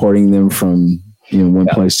transporting them from one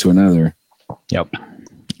place to another? Yep,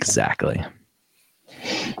 exactly.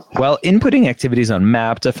 While inputting activities on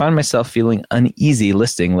Mapped, I find myself feeling uneasy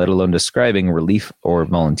listing, let alone describing relief or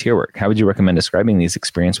volunteer work. How would you recommend describing these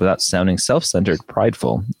experiences without sounding self-centered,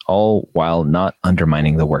 prideful, all while not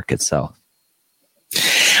undermining the work itself?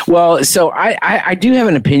 Well, so I do have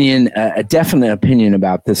an opinion, a definite opinion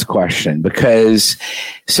about this question, because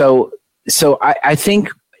so I think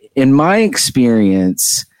in my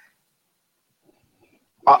experience,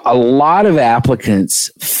 a lot of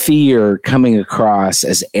applicants fear coming across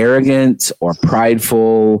as arrogant or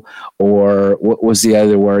prideful, or what was the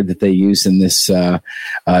other word that they used in this,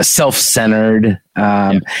 self-centered.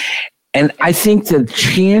 And I think the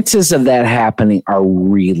chances of that happening are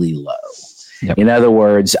really low. Yep. In other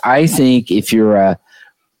words, I think if you're a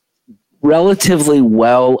relatively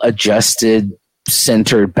well-adjusted,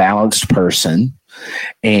 centered, balanced person,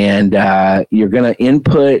 and you're going to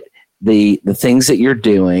input the things that you're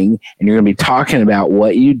doing, and you're going to be talking about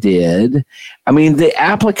what you did. I mean, the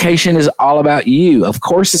application is all about you. Of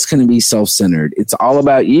course, it's going to be self-centered. It's all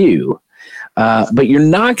about you. But you're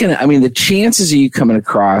not going to, the chances of you coming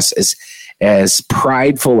across as as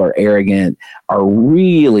prideful or arrogant are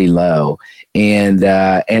really low. And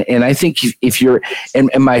I think if you're, and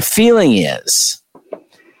my feeling is,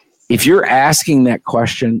 if you're asking that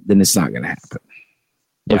question, then it's not going to happen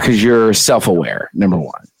because you're self-aware, number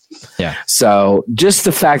one. Yeah. So just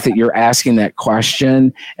the fact that you're asking that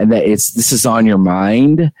question and that this is on your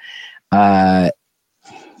mind,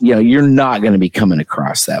 you're not going to be coming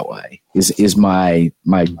across that way is my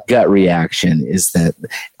gut reaction is that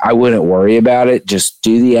I wouldn't worry about it. Just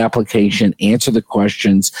do the application, answer the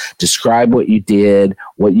questions, describe what you did,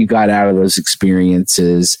 what you got out of those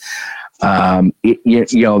experiences. I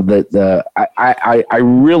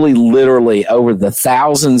really literally over the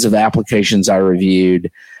thousands of applications I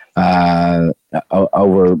reviewed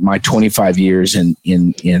over my 25 years in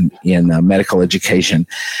medical education,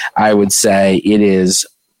 I would say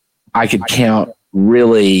I could count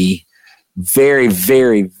really very,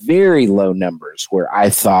 very, very low numbers where I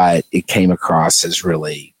thought it came across as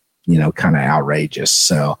really, kind of outrageous.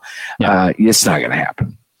 So it's not going to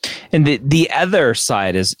happen. And the other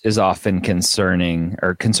side is often concerning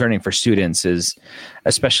for students is,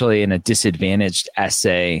 especially in a disadvantaged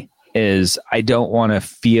essay, is I don't want to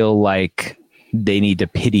feel like they need to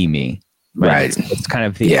pity me. Right. It's kind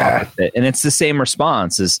of the opposite. And it's the same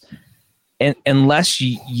response is, unless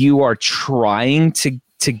you are trying to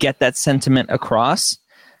get that sentiment across,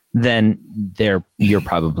 then you're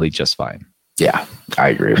probably just fine. Yeah, I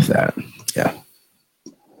agree with that. Yeah.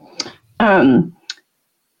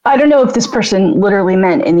 I don't know if this person literally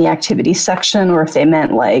meant in the activities section or if they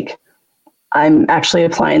meant like, I'm actually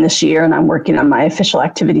applying this year and I'm working on my official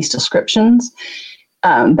activities descriptions.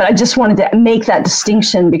 But I just wanted to make that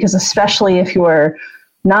distinction because especially if you're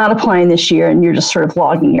not applying this year and you're just sort of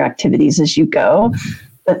logging your activities as you go,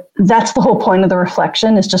 but that's the whole point of the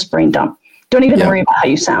reflection is just brain dump. Don't even worry about how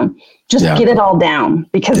you sound. Just get it all down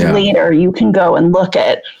because later you can go and look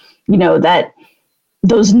at,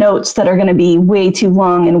 those notes that are going to be way too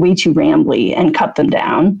long and way too rambly and cut them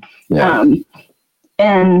down. Yeah.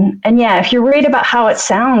 If you're worried about how it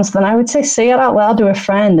sounds, then I would say it out loud to a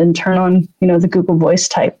friend and turn on, the Google Voice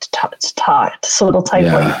type to talk, so it'll type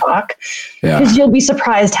while you talk. Because you'll be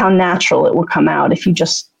surprised how natural it will come out if you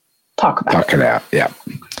just talk about it out. Yeah.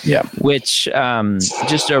 Yeah. Which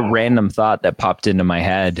just a random thought that popped into my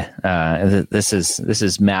head. This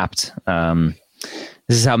is mapped.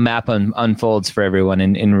 This is how map unfolds for everyone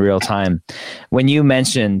in real time. When you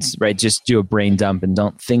mentioned, right, just do a brain dump and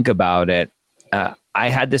don't think about it. I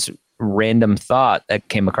had this random thought that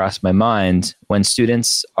came across my mind when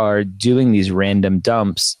students are doing these random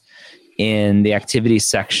dumps in the activities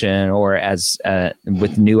section or as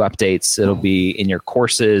with new updates, it'll be in your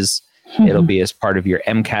courses. Mm-hmm. It'll be as part of your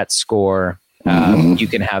MCAT score. You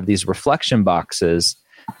can have these reflection boxes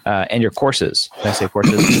and your courses. Did I say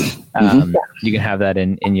courses? You can have that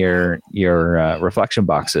in your reflection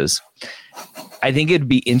boxes. I think it'd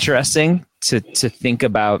be interesting to think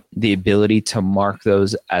about the ability to mark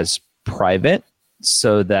those as private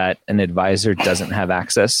so that an advisor doesn't have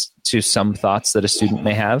access to some thoughts that a student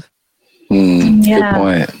may have. Good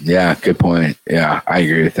point. Yeah, good point. Yeah, I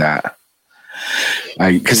agree with that.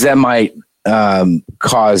 Because that might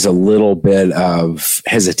cause a little bit of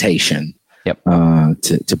hesitation. Yep.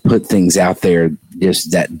 To put things out there,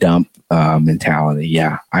 just that dump mentality.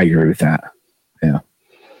 Yeah, I agree with that. Yeah.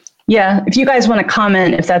 Yeah. If you guys want to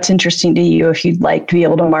comment, if that's interesting to you, if you'd like to be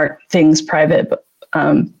able to mark things private, but,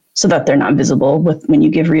 so that they're not visible when you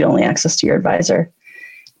give read-only access to your advisor,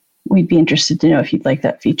 we'd be interested to know if you'd like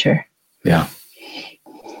that feature. Yeah.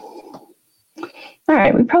 All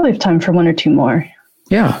right. We probably have time for one or two more.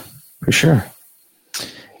 Yeah, for sure.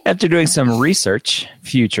 After doing some research,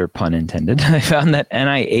 future pun intended, I found that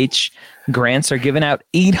NIH grants are given out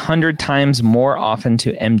 800 times more often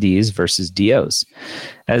to MDs versus DOs.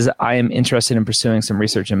 As I am interested in pursuing some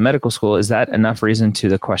research in medical school, is that enough reason to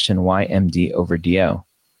the question, why MD over DO?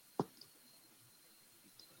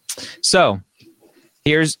 So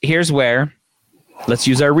here's where, let's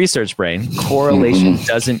use our research brain. Correlation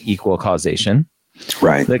doesn't equal causation.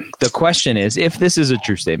 Right. The question is, if this is a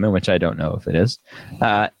true statement, which I don't know if it is,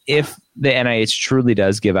 if the NIH truly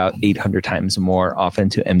does give out 800 times more often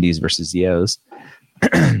to MDs versus DOs,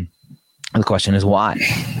 the question is why?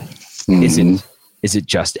 Is it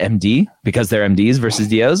just MD because they're MDs versus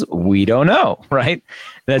DOs? We don't know, right?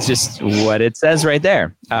 That's just what it says right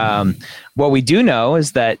there. What we do know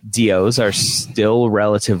is that DOs are still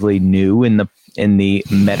relatively new in the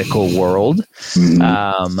medical world,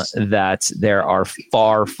 that there are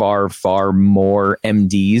far, far, far more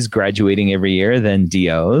MDs graduating every year than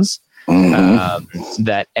DOs,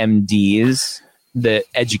 that MDs the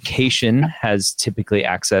education has typically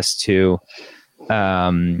access to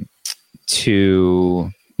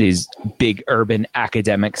these big urban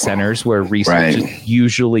academic centers where research is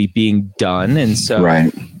usually being done. And so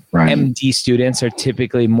MD students are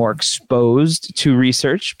typically more exposed to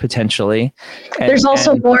research potentially. There's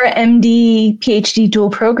also more MD, PhD dual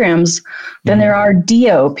programs than there are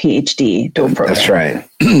DO, PhD dual programs. That's right.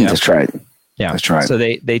 That's right. Yeah, that's right. So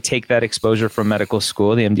they take that exposure from medical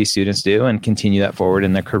school, the MD students do, and continue that forward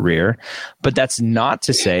in their career. But that's not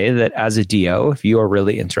to say that as a DO, if you are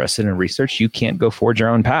really interested in research, you can't go forge your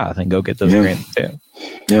own path and go get those grants too.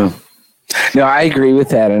 Yeah. No, I agree with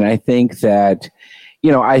that. And I think that,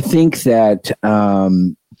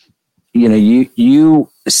 you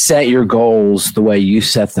set your goals the way you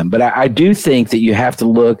set them. But I do think that you have to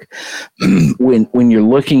look when you're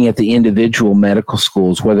looking at the individual medical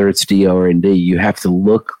schools, whether it's DO or ND, you have to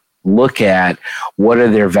look at what are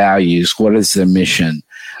their values, what is their mission,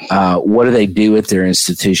 what do they do at their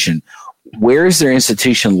institution, where is their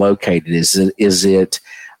institution located? Is it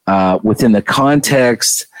within the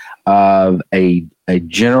context of a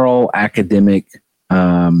general academic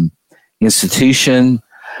institution?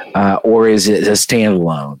 Or is it a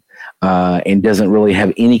standalone and doesn't really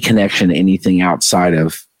have any connection to anything outside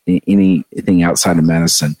of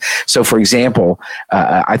medicine? So, for example,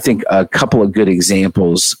 I think a couple of good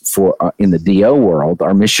examples for in the DO world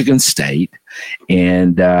are Michigan State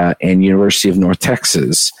and University of North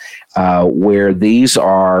Texas, where these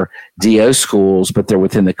are DO schools, but they're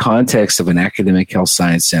within the context of an academic health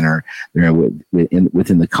science center. They're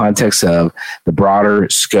within the context of the broader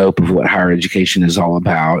scope of what higher education is all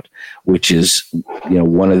about, which is,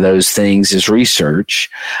 one of those things is research,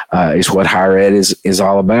 is what higher ed is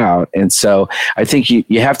all about. And so I think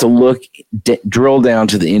you have to drill down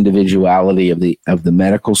to the individuality of the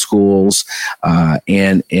medical schools,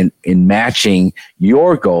 and matching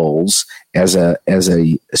your goals as a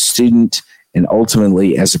student and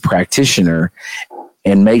ultimately as a practitioner,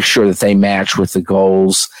 and make sure that they match with the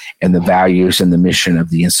goals and the values and the mission of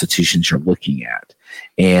the institutions you're looking at.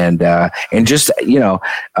 And just,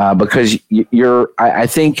 because I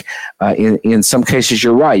think in some cases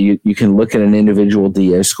you're right. You can look at an individual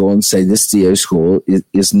DO school and say this DO school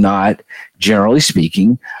is not, generally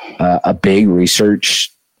speaking, a big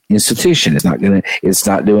research institution. It's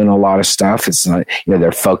not doing a lot of stuff. It's not,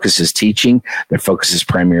 their focus is teaching, their focus is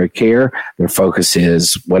primary care, their focus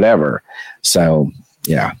is whatever. So,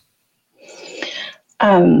 yeah.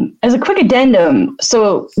 As a quick addendum,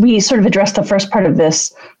 so we sort of addressed the first part of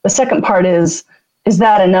this. The second part is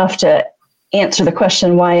that enough to answer the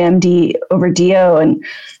question, why MD over DO? And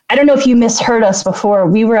I don't know if you misheard us before.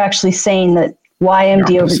 We were actually saying that why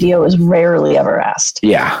MD over DO is rarely ever asked.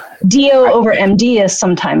 Yeah. DO over MD is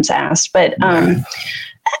sometimes asked, but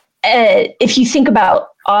if you think about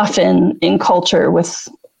often in culture with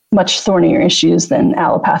much thornier issues than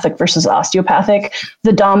allopathic versus osteopathic,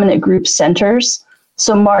 the dominant group centers.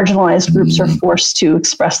 So marginalized groups are forced to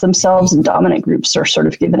express themselves and dominant groups are sort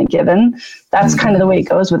of given a given. That's kind of the way it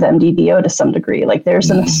goes with MD-DO to some degree. Like there's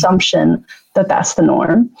an assumption that that's the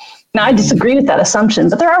norm. Now, I disagree with that assumption,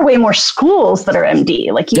 but there are way more schools that are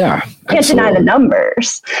MD. Like you can't deny the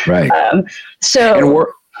numbers. Right.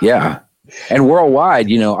 And worldwide,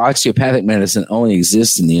 osteopathic medicine only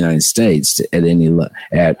exists in the United States at any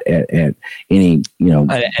at any at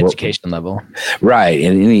an education level. Right.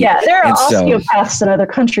 There are osteopaths in other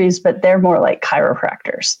countries, but they're more like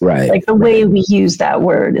chiropractors. Right. Like the way we use that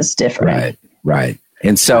word is different. Right.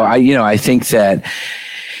 And so I think that.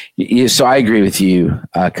 So I agree with you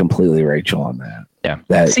completely, Rachel, on that. Yeah.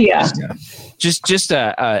 Just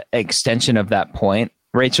a extension of that point,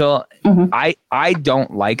 Rachel. I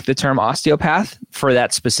don't like the term osteopath for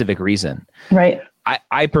that specific reason. Right.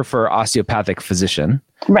 I prefer osteopathic physician.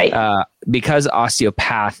 Right. Because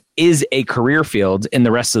osteopath is a career field in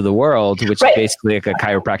the rest of the world, which is basically like a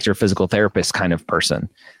chiropractor, physical therapist kind of person.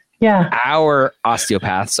 Yeah. Our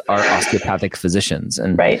osteopaths are osteopathic physicians.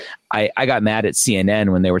 And I got mad at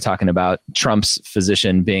CNN when they were talking about Trump's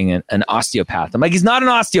physician being an osteopath. I'm like, he's not an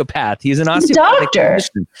osteopath. He's an osteopathic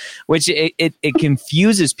physician, which it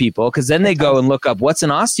confuses people because then they go and look up what's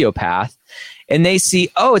an osteopath and they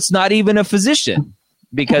see, oh, it's not even a physician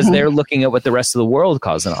because they're looking at what the rest of the world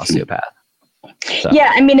calls an osteopath. So.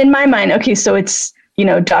 Yeah. I mean, in my mind, okay, so it's,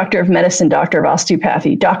 doctor of medicine, doctor of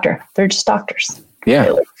osteopathy, doctor. They're just doctors. Yeah.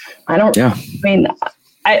 Really.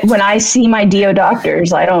 When I see my DO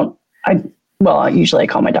doctors, usually I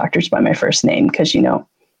call my doctors by my first name because,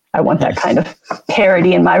 I want that kind of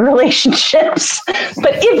parity in my relationships.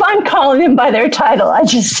 But if I'm calling them by their title, I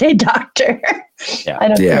just say doctor. Yeah. I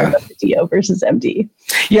don't care about the DO versus MD.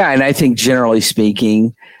 Yeah, and I think generally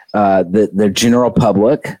speaking, the general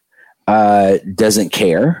public doesn't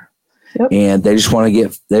care, and they just want to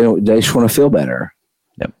they just want to feel better.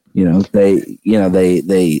 Yep.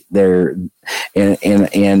 They're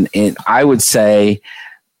and I would say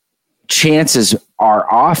chances are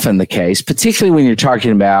often the case, particularly when you're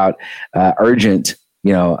talking about urgent,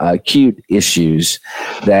 acute issues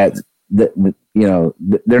that they're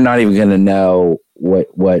not even going to know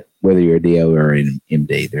whether you're a DO or an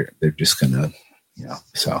MD. They're just going to,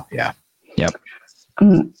 so yeah. Yep.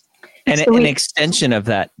 And an extension of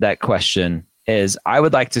that question is, I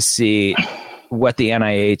would like to see what the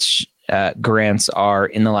NIH grants are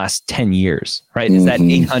in the last 10 years, right? Is that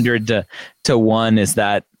 800 to 1? Is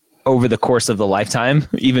that over the course of the lifetime,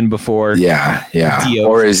 even before? Yeah. DO?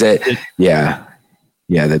 Or is it? Yeah.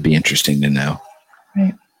 That'd be interesting to know.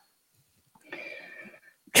 Right.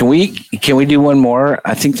 Can we do one more?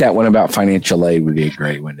 I think that one about financial aid would be a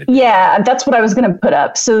great one to do. Yeah, that's what I was going to put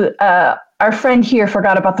up. So our friend here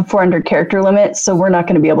forgot about the 400 character limit, so we're not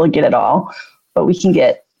going to be able to get it all, but we can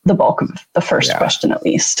get the bulk of the first question at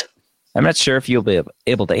least. I'm not sure if you'll be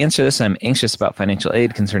able to answer this. I'm anxious about financial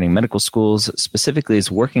aid concerning medical schools. Specifically,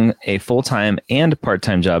 is working a full-time and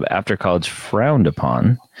part-time job after college frowned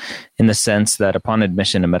upon, in the sense that upon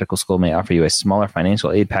admission, a medical school may offer you a smaller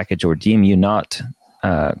financial aid package or deem you not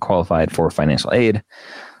qualified for financial aid.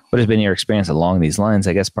 What has been your experience along these lines?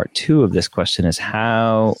 I guess part 2 of this question is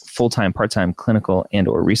how full-time, part-time clinical and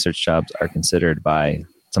or research jobs are considered by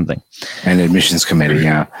something. An admissions committee,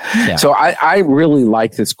 yeah. So I really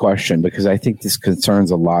like this question because I think this concerns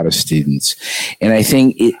a lot of students. And I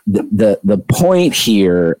think the point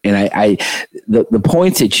here, and the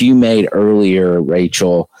point that you made earlier,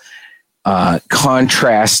 Rachel,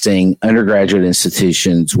 contrasting undergraduate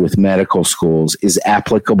institutions with medical schools is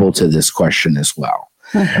applicable to this question as well.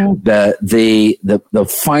 Mm-hmm. The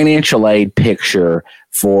financial aid picture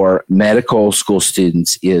for medical school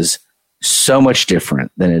students is so much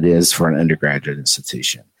different than it is for an undergraduate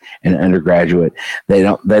institution. An undergraduate, they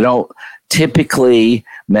don't typically,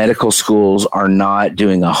 medical schools are not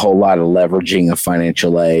doing a whole lot of leveraging of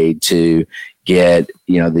financial aid to get,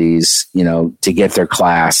 to get their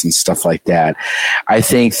class and stuff like that. I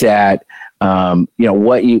think that,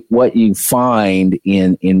 what you find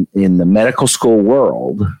in the medical school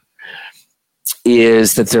world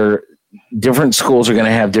is that different schools are going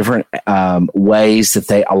to have different ways that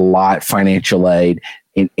they allot financial aid.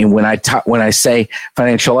 And when I say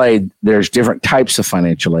financial aid, there's different types of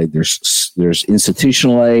financial aid. There's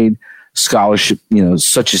institutional aid, scholarship,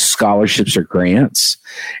 such as scholarships or grants,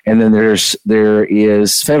 and then there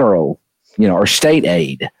is federal, or state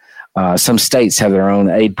aid. Some states have their own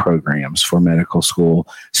aid programs for medical school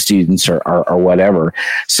students or whatever.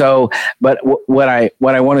 So, but what I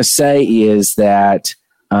want to say is that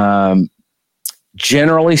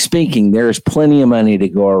generally speaking, there's plenty of money to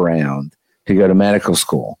go around to go to medical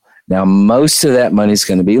school. Now, most of that money is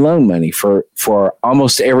going to be loan money for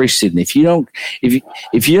almost every student. If you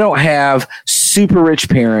don't have super rich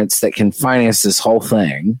parents that can finance this whole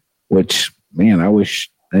thing, which, man, I wish.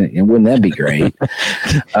 Wouldn't that be great?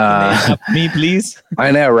 Me, please.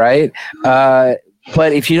 I know, right?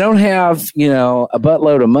 But if you don't have, a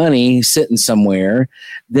buttload of money sitting somewhere,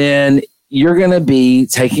 then you're going to be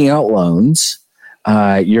taking out loans.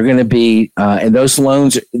 You're going to be, and those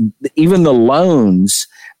loans, even the loans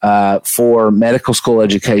for medical school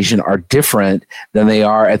education are different than they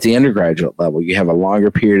are at the undergraduate level. You have a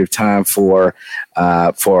longer period of time for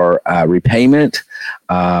repayment.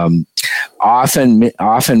 Often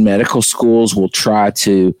medical schools will try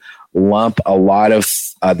to lump a lot of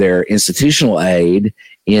their institutional aid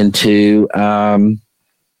into the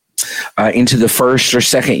first or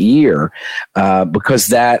second year because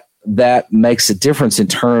that makes a difference in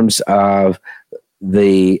terms of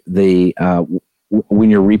the when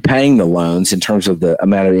you're repaying the loans in terms of the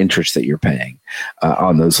amount of interest that you're paying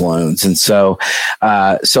on those loans. And so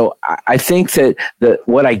I think that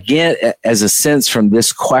what I get as a sense from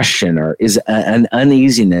this questioner is an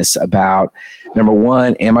uneasiness about, number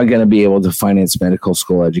one, am I going to be able to finance medical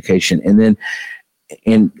school education? And then,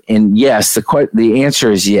 and yes, the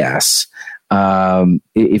answer is yes.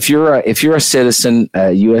 If you're a citizen,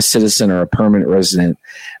 a U.S. citizen or a permanent resident,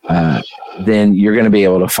 then you're going to be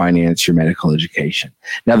able to finance your medical education.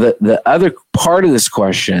 Now, the other part of this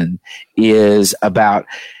question is about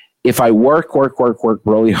if I work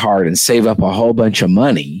really hard and save up a whole bunch of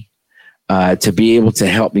money, to be able to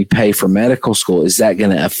help me pay for medical school? Is that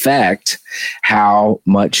going to affect how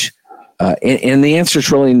much? And the answer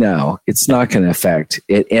is really no. It's not going to affect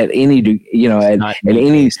it at any, at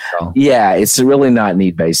any. Yeah, it's really not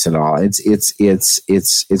need based at all. It's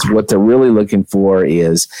what they're really looking for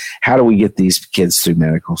is how do we get these kids through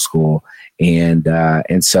medical school.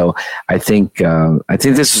 And so I think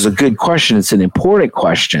this is a good question. It's an important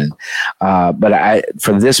question, but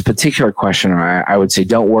for this particular question, I would say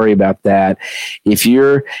don't worry about that. If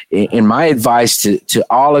you're, in my advice to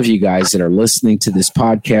all of you guys that are listening to this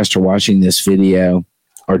podcast or watching this video,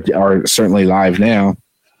 or certainly live now,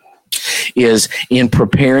 is in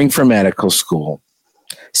preparing for medical school,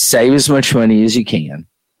 save as much money as you can.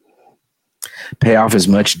 Pay off as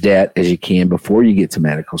much debt as you can before you get to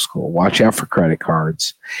medical school. Watch out for credit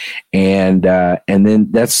cards, and then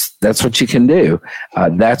that's what you can do.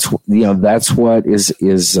 That's what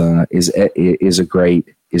is a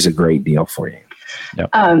great deal for you. Yep.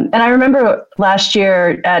 And I remember last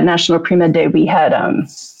year at National Premed Day, we had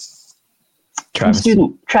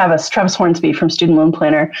Travis Hornsby from Student Loan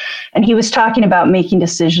Planner, and he was talking about making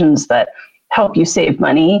decisions that help you save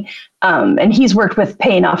money. And he's worked with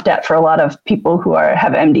paying off debt for a lot of people who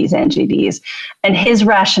have MDs and GDs. And his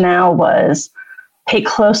rationale was pay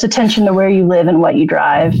close attention to where you live and what you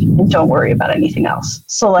drive, and don't worry about anything else.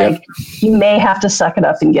 So you may have to suck it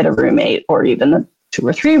up and get a roommate, or even 2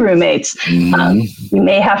 or 3 roommates. Mm-hmm. You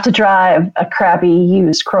may have to drive a crappy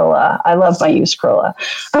used Corolla. I love my used Corolla.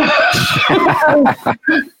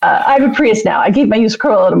 I have a Prius now. I gave my used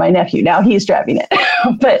Corolla to my nephew. Now he's driving it.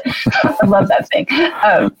 But I love that thing.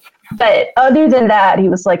 But other than that, he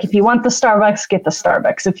was like, if you want the Starbucks, get the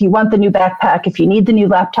Starbucks. If you want the new backpack, if you need the new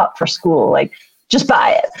laptop for school, just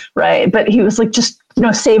buy it, right? But he was like, just,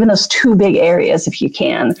 save in those 2 big areas if you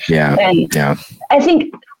can. Yeah. And I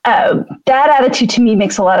think that attitude to me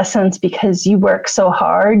makes a lot of sense, because you work so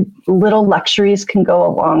hard. Little luxuries can go a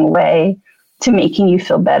long way to making you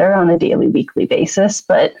feel better on a daily, weekly basis.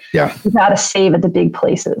 But you got to save at the big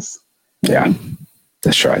places. Yeah,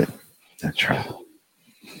 that's right.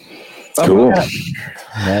 Cool.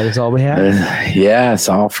 That is all we have. It's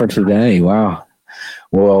all for today. Wow.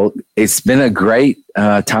 Well, it's been a great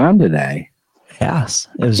time today. Yes.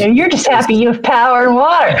 You're just happy you have power and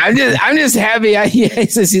water. I'm just happy.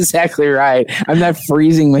 This is exactly right. I'm not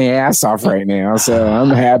freezing my ass off right now, so I'm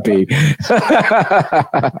happy.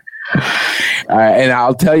 And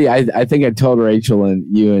I'll tell you, I think I told Rachel and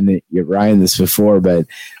you and Ryan this before, but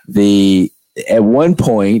at one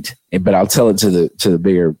point, but I'll tell it to the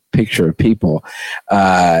bigger picture of people.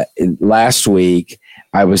 Last week,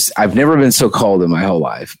 I've never been so cold in my whole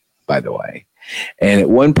life, by the way. And at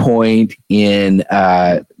one point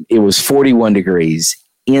it was 41 degrees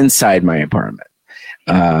inside my apartment.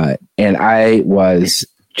 And I was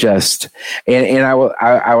just, and I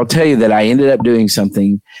will tell you that I ended up doing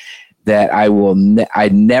something that I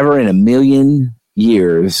never in a million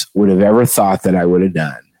years would have ever thought that I would have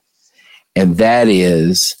done. And that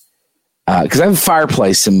is, because I have a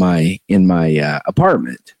fireplace in my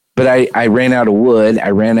apartment, but I ran out of wood.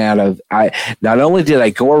 Not only did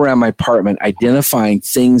I go around my apartment identifying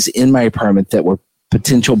things in my apartment that were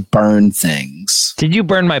potential burn things. Did you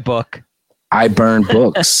burn my book? I burned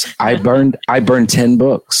books. I burned 10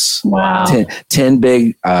 books. Wow. 10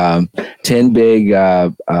 big hardcover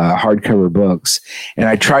books. And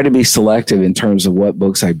I tried to be selective in terms of what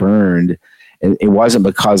books I burned. And it wasn't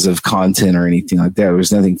because of content or anything like that. There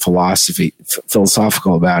was nothing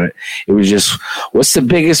philosophical about it. It was just, what's the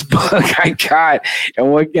biggest book I got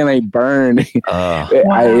and what can I burn?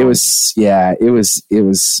 It was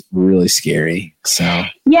really scary. So,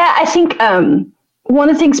 yeah, I think, one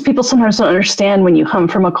of the things people sometimes don't understand when you come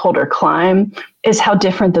from a colder clime is how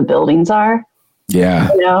different the buildings are. Yeah.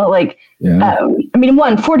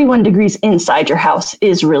 41 degrees inside your house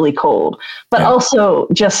is really cold, but also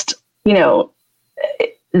just,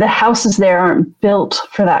 the houses there aren't built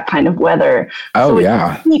for that kind of weather. Oh, so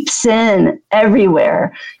it seeps in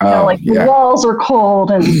everywhere. The walls are cold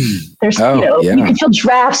and there's, you can feel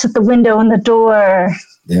drafts at the window and the door.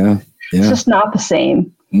 Yeah. It's just not the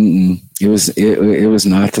same. Mm-mm. It was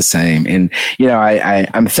not the same. And,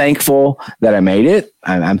 I'm thankful that I made it.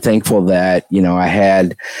 I'm thankful that, I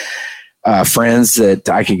had friends that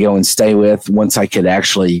I could go and stay with once I could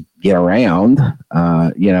actually get around,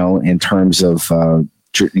 in terms of,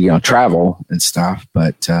 travel and stuff.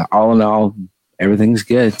 But all in all, everything's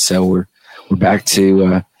good. So we're back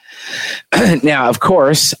to now, of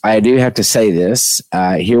course, I do have to say this.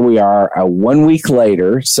 Here we are 1 week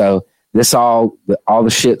later. So this all the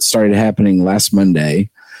shit started happening last Monday.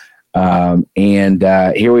 And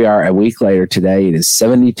here we are a week later. Today it is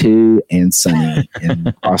 72 and sunny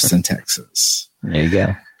in Austin, Texas. There you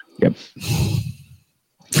go. Yep.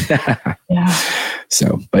 Yeah.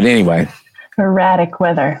 So, but anyway. Erratic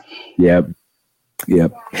weather. Yep.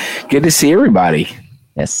 Good to see everybody.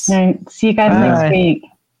 Yes. All right. See you guys next week.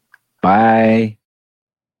 Bye.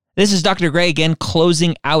 This is Dr. Gray again,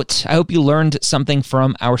 closing out. I hope you learned something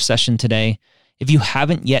from our session today. If you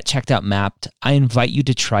haven't yet checked out Mappd, I invite you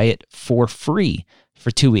to try it for free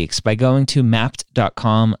for 2 weeks by going to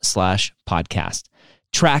mappd.com/podcast.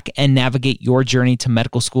 Track and navigate your journey to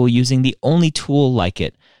medical school using the only tool like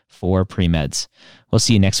it for pre-meds. We'll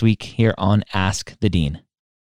see you next week here on Ask the Dean.